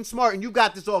fucking smart and you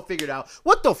got this all figured out,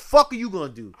 what the fuck are you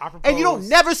going to do? And you don't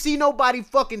never see nobody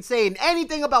fucking saying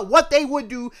anything about what they would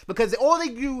do because all they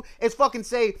do is fucking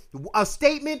say a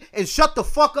statement and shut the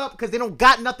fuck up because they don't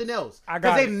got nothing else.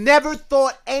 Because they've never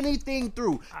thought anything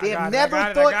through. They have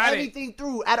never thought anything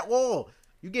through at all.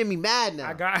 You getting me mad now.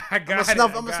 I'm gonna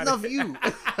snuff you.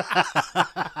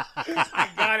 I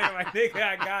got it, my nigga.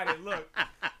 I got it. Look.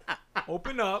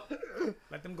 Open up,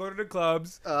 let them go to the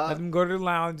clubs, let them go to the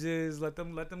lounges, let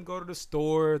them go to the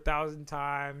store 1,000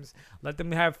 times, let them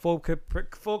have full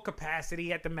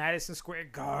capacity at the Madison Square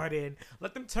Garden,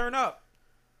 let them turn up.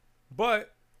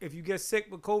 But if you get sick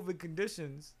with COVID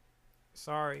conditions,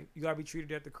 sorry, you gotta be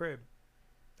treated at the crib.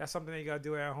 That's something that you gotta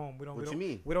do at home. We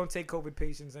don't take COVID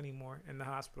patients anymore in the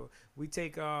hospital. We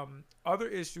take other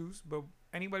issues, but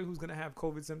anybody who's gonna have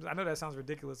COVID symptoms, I know that sounds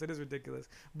ridiculous. It is ridiculous,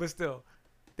 but still.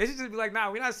 They should just be like,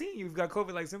 nah, we're not seeing you. You've got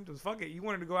COVID-like symptoms. Fuck it. You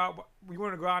wanted to go out. You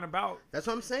wanted to go out and about. That's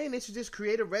what I'm saying. They should just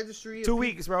create a registry. 2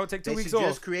 weeks, bro. Take 2 weeks off. They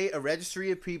should just create a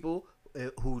registry of people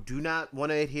who do not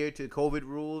want to adhere to COVID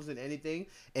rules and anything.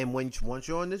 And once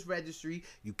you're on this registry,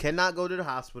 you cannot go to the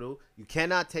hospital. You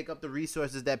cannot take up the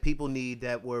resources that people need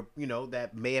that were,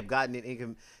 that may have gotten it.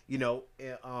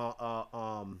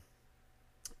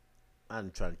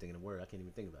 I'm trying to think of the word. I can't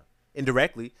even think about it.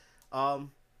 Indirectly.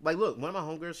 Like, look, one of my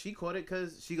homegirls, she caught it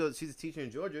because she's a teacher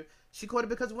in Georgia. She caught it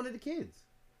because of one of the kids.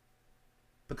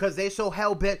 Because they so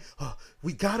hell-bent,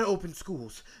 we got to open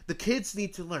schools. The kids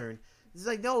need to learn. It's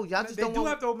like, no, y'all just don't want... They do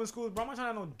have to open schools, bro. I'm not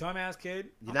trying to have no dumbass kid.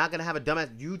 You're not going to have a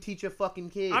dumbass... You teach your fucking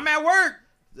kid. I'm at work.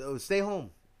 So stay home.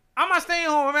 I'm not staying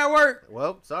home. I'm at work.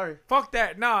 Well, sorry. Fuck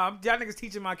that. Nah, y'all niggas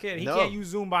teaching my kid. He can't use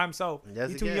Zoom by himself.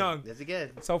 He's too young. Yes,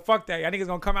 again. So fuck that. Y'all niggas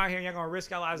going to come out here and y'all going to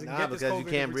risk y'all lives and get this COVID. Because you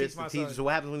can't risk the teacher. So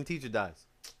what happens when the teacher dies?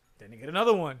 Then they get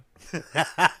another one.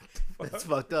 That's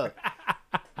fucked up.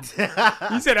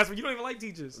 You said that's what you don't even like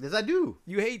teachers. Yes, I do.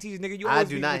 You hate teachers, nigga. I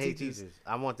do not hate teachers.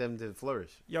 I want them to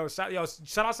flourish. Yo, shout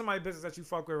out somebody's business that you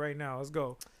fuck with right now. Let's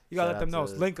go. You gotta let them know.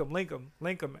 Link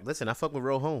them. Listen, I fuck with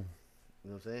Row Home. You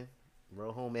know what I'm saying?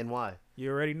 Row Home NY. You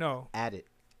already know. Add it.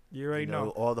 You already know.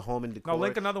 All the home and decor. No,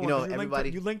 link another one. Everybody.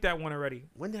 You linked that one already.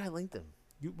 When did I link them?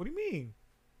 What do you mean?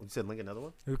 You said link another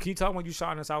one? Can you tell when you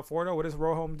shot in South Florida? What does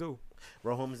Row Home do?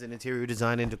 Row Home is an interior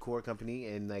design and decor company,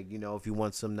 and if you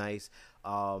want some nice,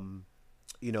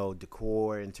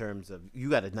 decor in terms of,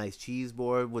 you got a nice cheese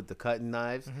board with the cutting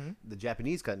knives, the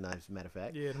Japanese cutting knives, matter of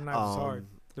fact. Yeah, the knife is hard.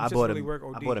 I bought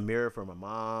a mirror for my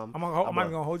mom. I'm not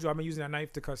even gonna hold you. I've been using that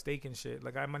knife to cut steak and shit.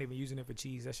 Like, I'm not even using it for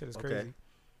cheese. That shit is crazy. Okay.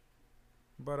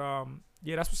 But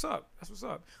yeah, that's what's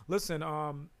up.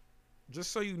 Listen,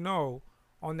 just so you know,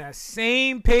 on that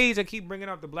same page, I keep bringing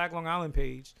up the Black Long Island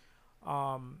page.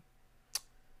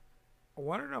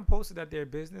 One of them posted that their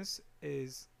business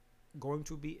is going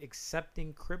to be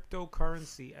accepting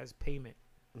cryptocurrency as payment.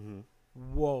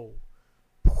 Whoa.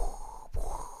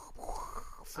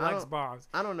 Flex bombs.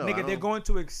 I don't know. Nigga, they're going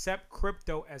to accept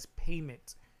crypto as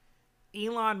payment.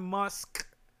 Elon Musk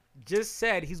just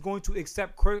said he's going to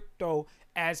accept crypto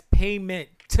as payment.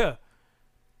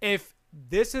 If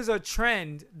this is a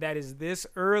trend that is this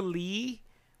early,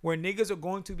 where niggas are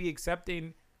going to be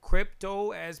accepting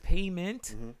crypto as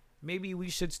payment, maybe we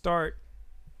should start.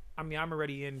 I mean, I'm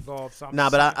already involved. So I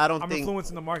don't think... I'm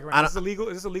influencing the market right now. Is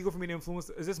this illegal for me to influence?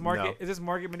 Is this market? No. Is this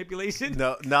market manipulation?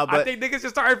 No, but... I think niggas should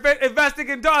start investing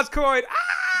in Dogecoin.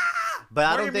 But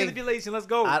I don't think... manipulation. Let's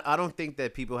go. I don't think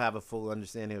that people have a full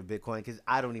understanding of Bitcoin, because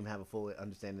I don't even have a full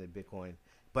understanding of Bitcoin.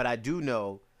 But I do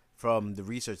know from the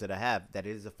research that I have that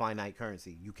it is a finite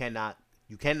currency. You cannot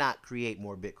create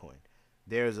more Bitcoin.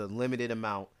 There's a limited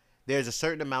amount. There's a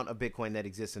certain amount of Bitcoin that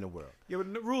exists in the world. Yeah,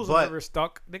 but the rules are never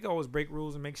stuck. They can always break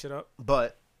rules and make shit up.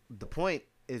 But the point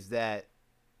is that,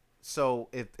 so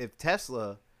if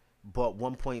Tesla bought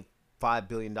 $1.5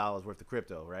 billion worth of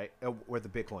crypto, right, worth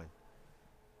of Bitcoin,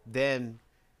 then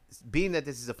being that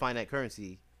this is a finite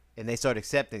currency and they start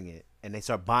accepting it and they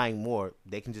start buying more,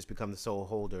 they can just become the sole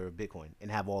holder of Bitcoin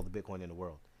and have all the Bitcoin in the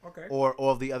world. Okay. Or all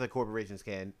of the other corporations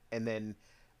can, and then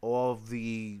all of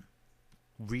the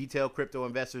retail crypto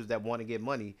investors that want to get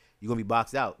money, you're gonna be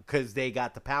boxed out because they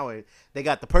got the power, they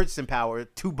got the purchasing power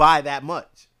to buy that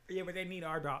much. Yeah, but they need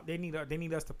our dog. They need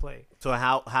us to play. So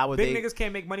how are Big they? niggas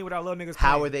can't make money without little niggas.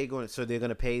 How playing. are they going? So they're going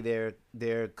to pay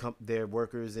their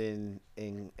workers in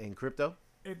crypto?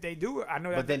 If they do, I know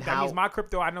But that, then that how- means my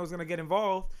crypto, I know, is gonna get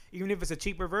involved. Even if it's a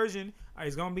cheaper version,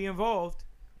 it's gonna be involved.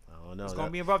 I don't know. It's gonna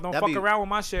be involved. Don't that'd fuck be- around with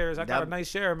my shares. I got a that'd- nice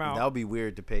share amount. That would be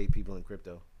weird to pay people in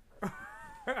crypto.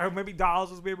 Or maybe dollars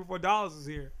was here before dollars was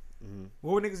here. Mhm.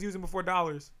 What were niggas using before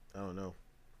dollars? I don't know.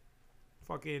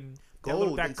 Fucking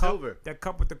Gold that and cup, silver. That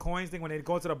cup with the coins thing when they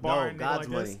go to the bar No, and they God's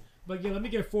go like this. money. Like, yeah, let me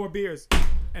get 4 beers,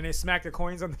 and they smack the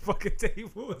coins on the fucking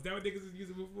table. Is that what niggas was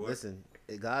using before? Listen,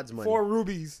 God's money. 4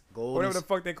 rubies, Gold whatever and the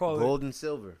fuck they call it, Gold and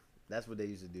silver. That's what they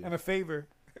used to do. and a favor.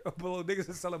 Below niggas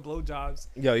is selling blowjobs.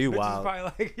 Yo, you Bitches wild. probably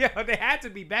like, yeah, they had to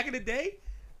be back in the day.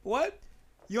 What?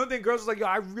 You don't think girls was like, yo,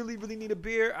 I really, really need a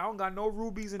beer. I don't got no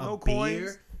rubies and A no beer?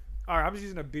 coins. All right, I'm just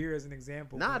using a beer as an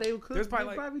example. Nah, but they could. There's They probably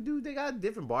like, probably do. They got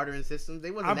different bartering systems.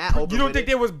 They wasn't I'm that open. you don't with think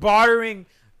it. they was bartering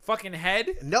fucking head?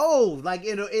 No, like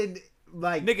in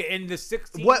like Nigga, in the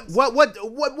 16s?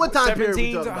 what time period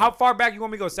we 17s? talking How about? far back you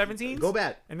want me to go? 17s? Go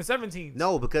back. In the 17s.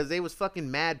 No, because they was fucking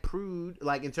mad prude,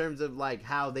 like in terms of like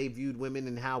how they viewed women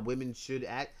and how women should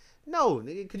act. No,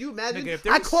 nigga, could you imagine? Nigga, if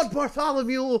there I was- caught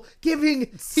Bartholomew giving.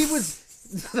 He was.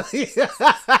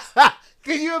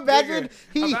 Can you imagine?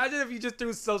 Nigga, imagine if you just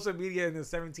threw social media in the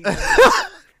 1700s.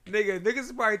 Niggas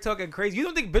is probably talking crazy. You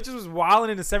don't think bitches was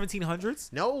wilding in the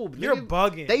 1700s? No, You're nigga,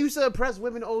 bugging. They used to oppress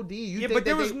women OD. You Yeah, think but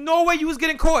there that was they- no way you was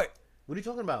getting caught. What are you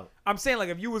talking about? I'm saying, like,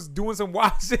 if you was doing some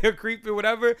wild shit or creepy or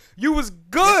whatever, you was Yes,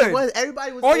 good. it was.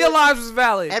 Everybody was. All your caught. lives was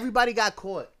valid. Everybody got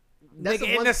caught. That's Nigga,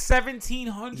 in one- the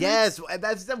 1700s? Yes,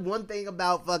 that's the one thing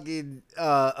about fucking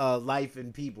life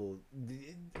and people.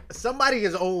 Somebody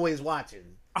is always watching.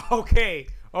 Okay.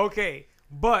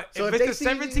 But So if if it's the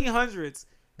they see you- 1700s,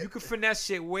 you could finesse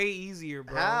shit way easier,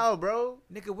 bro. How, bro?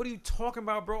 Nigga, what are you talking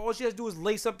about, bro? All she has to do is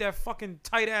lace up that fucking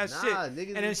tight ass Nah, shit, niggas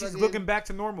and then is she's fucking- looking back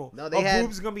to normal. No, they her had-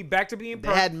 boobs gonna be back to being they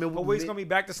perk. had Her waist mid- gonna be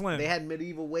back to slim. They had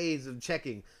medieval ways of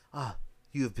checking. Ah,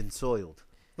 you have been soiled.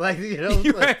 Like, you know,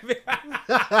 You like,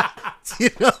 you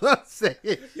know what I'm saying?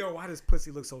 Yo, why does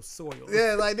pussy look so soiled?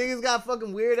 Yeah, like niggas got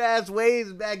fucking weird ass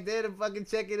ways back then of fucking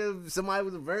checking if somebody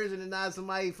was a virgin and not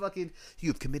somebody fucking. You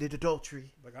have committed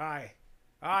adultery. Like, aye,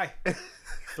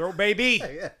 throw baby.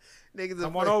 Yeah. Niggas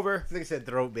Come are on over. Niggas said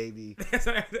throat baby.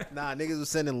 Send Nah, niggas was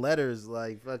sending letters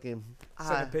like fucking.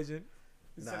 a pigeon.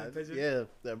 Nah, Send a pigeon.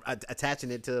 yeah,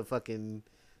 attaching it to a fucking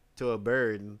to a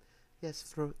bird. And, yes,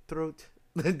 throat.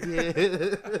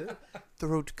 Yeah.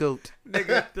 Throat goat.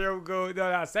 Nigga, throw go. No,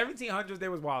 1700s they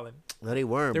was wildin'. No, they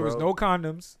weren't. There bro. was no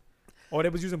condoms, or they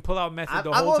was using pull-out method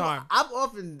the I've whole often- time. I've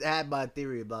often had my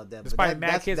theory about that. There's but probably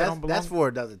mad kids that don't That's belong. for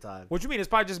a dozen times. What you mean? It's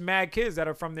probably just mad kids that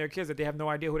are from their kids that they have no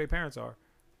idea who their parents are.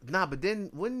 Nah, but then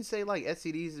wouldn't you say like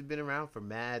STDs have been around for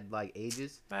mad like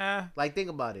ages? Nah, Like think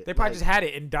about it. they probably like, just had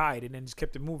it and died and then just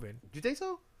kept it moving. Do you think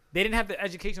so? They didn't have the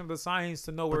education of the science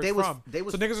to know where But it's from. they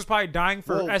was So niggas was probably dying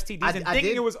for Well, STDs and I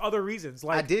thinking did- it was other reasons.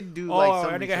 Like, I did do oh, like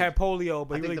some that nigga research. had polio,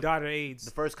 but I he think really the- died of AIDS.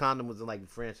 The first condom was in like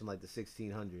France in like the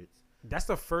 1600s. That's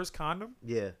the first condom?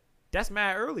 Yeah, That's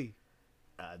mad early.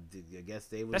 I guess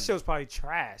they was. That shit was probably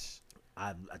trash.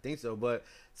 I think so, but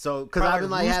so because Probably I've been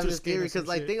like like having rooster this theory skin or because some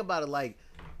like shit. think about it like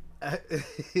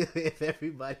if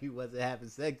everybody wasn't having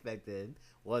sex back then,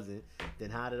 then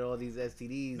how did all these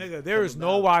STDs? Nigga, there is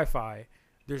no Wi-Fi.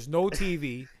 There's no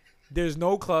TV. There's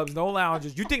no clubs, no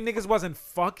lounges. You think niggas wasn't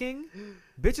fucking?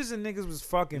 Bitches and niggas was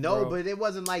fucking, No, bro. but it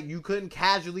wasn't like you couldn't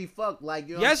casually fuck. Like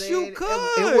you know Yes, what I'm you saying?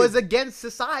 could. It was against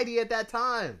society at that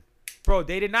time. Bro,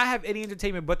 they did not have any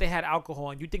entertainment, but they had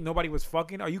alcohol. And you think nobody was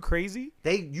fucking? Are you crazy?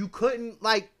 You couldn't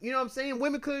like you know what I'm saying.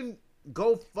 Women couldn't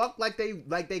go fuck like they can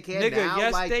Nigga, now.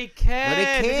 yes, like, they can. No, they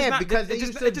It's just can't not- because they it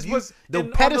used just- to it just view- was the on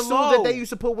the pedestals that low. they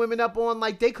used to put women up on.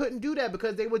 Like they couldn't do that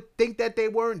because they would think that they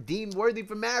weren't deemed worthy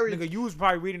for marriage. Nigga, you was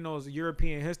probably reading those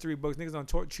European history books. Niggas done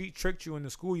tricked you in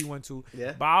the school you went to.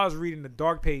 Yeah. But I was reading the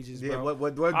dark pages, Yeah, bro.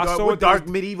 what I saw what dark those-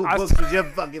 medieval I books saw- was your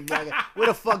fucking black? Where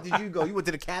the fuck did you go? You went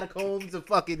to the catacombs of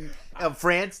fucking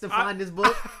France to find this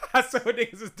book? I saw what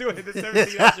niggas was doing in the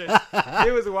 1700s.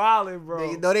 It was wildin',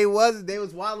 bro. No, they wasn't. They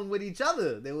was wilding with each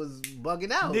other. They was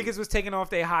bugging out. Niggas was taking off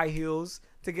their high heels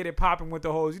to get it popping with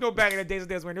the hoes. You know, back in the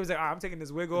days when they was like, I'm taking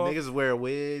this wig off. Niggas wear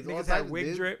wigs. all Niggas types had of- wig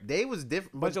they- drip. They was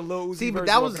different. Bunch of Lil Uzi see, but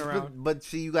Verts that was. walking around. But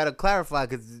see, you gotta clarify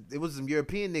because it was some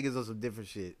European niggas on some different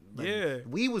shit. Like, Yeah.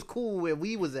 we was cool where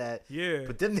we was at. Yeah.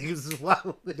 But them niggas was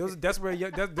wild. That's where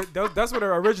that's where the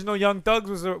original Young Thugs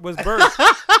was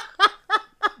birthed.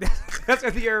 That's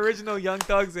where the original Young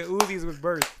Thugs and Uzis was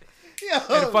birthed.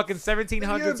 in fucking 1700s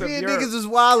of European Europe. niggas was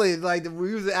wildin'. Like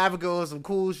we was in Africa on some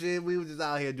cool shit. We was just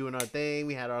out here doing our thing.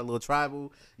 We had our little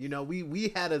tribal. You know,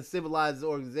 we had a civilized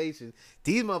organization.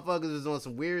 These motherfuckers was on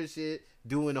some weird shit,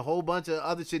 doing a whole bunch of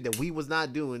other shit that we was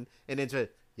not doing, and then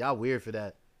y'all weird for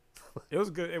that. It was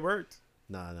good. It worked.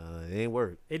 Nah, it ain't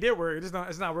work. It did work.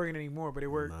 It's not working anymore, but it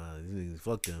worked. Nah, these niggas,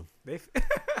 fuck them. They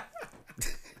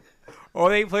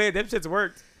they played. Them shits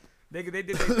worked. They did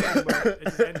their thing, but it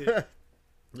just ended.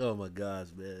 Oh my gosh,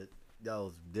 man. Y'all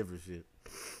was different shit.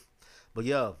 But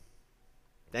yo,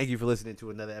 thank you for listening to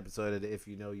another episode of the If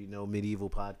You Know, You Know Medieval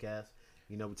podcast.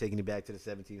 You know, we're taking it back to the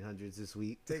 1700s this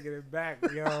week. Taking it back,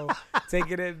 yo.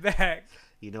 Taking it back.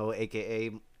 You know, AKA,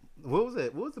 what was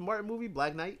it? What was the Martin movie?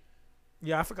 Black Knight?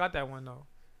 Yeah, I forgot that one, though.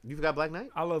 You forgot Black Knight?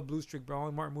 I love Blue Streak, bro.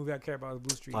 Only Martin movie I care about is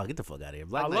Blue Streak. Oh, get the fuck out of here.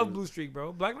 I love Blue Streak,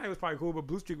 bro. Black Knight was probably cool, but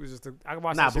Blue Streak was just I can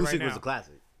watch Nah, that shit Blue right Streak now. was a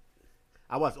classic.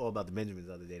 I watched All About the Benjamins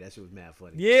the other day. That shit was mad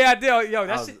funny. Yeah, I did. Yo,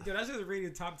 that shit is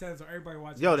rated top 10, so everybody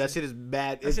watches. Yo, that shit is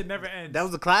mad. That shit never ends. That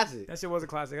was a classic. That shit was a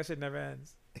classic. That shit never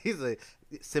ends. He's like,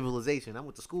 civilization. I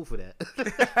went to school for that.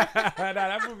 Nah,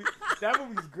 that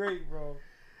movie's great, bro.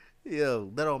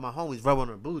 Yo, let all my homies rub on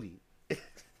her booty.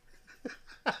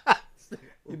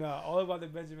 You know, All About the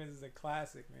Benjamins is a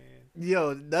classic, man.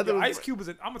 Yo, Ice Cube is.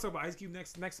 I'm gonna talk about Ice Cube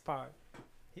next pod.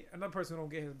 Another person who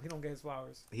don't get his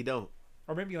flowers. He don't.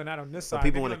 Or maybe not on this But side.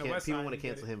 people want to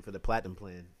cancel him for the platinum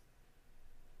plan.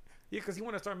 Yeah, because he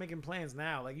want to start making plans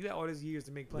now. Like, you had all these years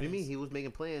to make What plans. do you mean? He was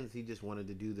making plans. He just wanted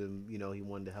to do them. You know, he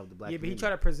wanted to help the black. Yeah, but he community. tried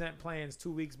to present plans 2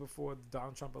 weeks before the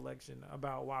Donald Trump election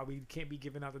about why we can't be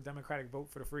giving out the Democratic vote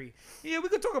for the free. Yeah, we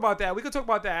could talk about that. We could talk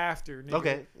about that after, nigga.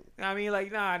 Okay. I mean, like,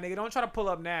 nah, nigga, don't try to pull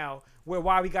up now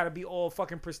why we got to be all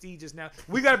fucking prestigious now.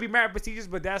 We got to be mad prestigious,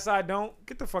 but that side don't.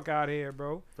 Get the fuck out of here,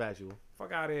 bro. Factual.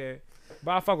 Fuck out of here.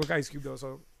 But I fuck with Ice Cube, though,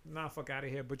 so nah, fuck out of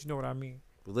here, but you know what I mean.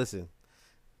 Well, listen.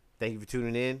 Thank you for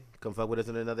tuning in. Come fuck with us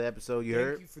on another episode.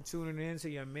 Heard? Thank you for tuning in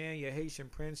to your man, your Haitian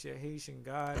prince, your Haitian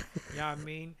god. You know what I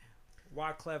mean?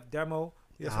 Wyclef Demo.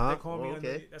 That's what they call me.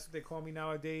 Okay. That's what they call me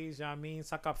nowadays. You know what I mean?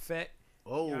 Sakap Fet.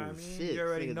 Oh, You know what I mean? shit. You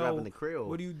already Nigga know. dropping the Creole.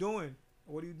 What are you doing?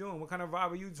 What are you doing? What kind of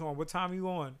vibe are you on? What time are you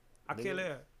on? I Nigga. can't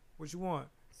live. What you want?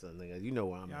 So, nigga, you know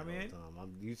where I'm You know at what I all mean? the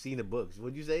time. You seen the books.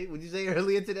 What'd you say? What'd you say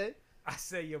earlier today? I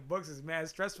say your books is mad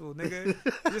stressful, nigga.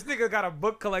 This nigga got a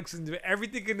book collection.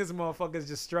 Everything in this motherfucker is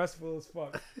just stressful as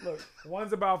fuck. Look,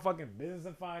 one's about fucking business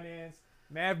and finance.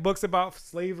 Mad books about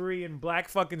slavery and black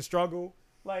fucking struggle.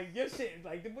 Like, your shit.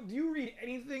 Like, do you read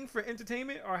anything for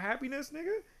entertainment or happiness,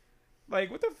 nigga? Like,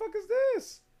 what the fuck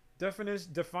is this?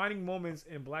 Defining moments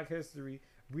in black history.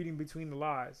 Reading between the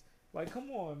lies. Like, come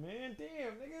on, man.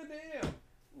 Damn, nigga, damn.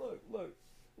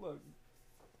 Look.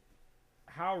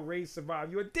 How race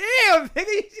survived. You a damn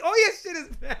nigga. All your shit is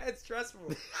mad stressful.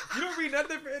 You don't read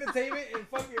nothing for entertainment and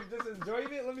fucking just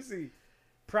enjoyment. Let me see.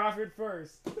 Profit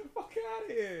first. Get the fuck out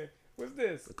of here. What's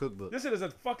this? A cookbook. This shit is a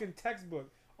fucking textbook.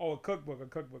 Oh, a cookbook.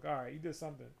 All right, you did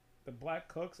something. The black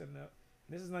cooks and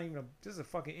this is not even this is a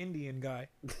fucking Indian guy.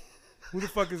 Who the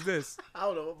fuck is this? I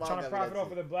don't know. Trying to profit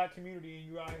off of the black community and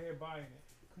you out here buying it.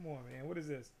 Come on, man. What is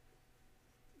this?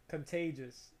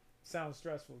 Contagious. Sounds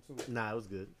stressful too. Nah, it was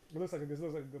good. This looks like a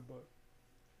good book.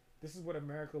 This is what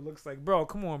America looks like, bro.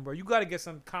 Come on, bro. You got to get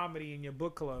some comedy in your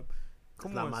book club.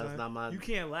 Come on, son. It's not mine. You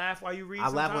can't laugh while you read. I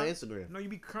laugh on sometimes. Instagram. No, you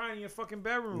be crying in your fucking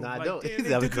bedroom. Nah, I like, don't. Damn, I they be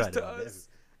did this crying to in my us.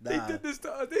 bedroom. They did this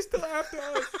to us. They still after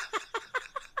us.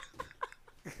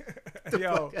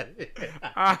 Yo,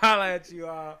 I'll holla at you.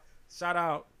 Shout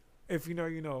out. If you know,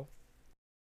 you know.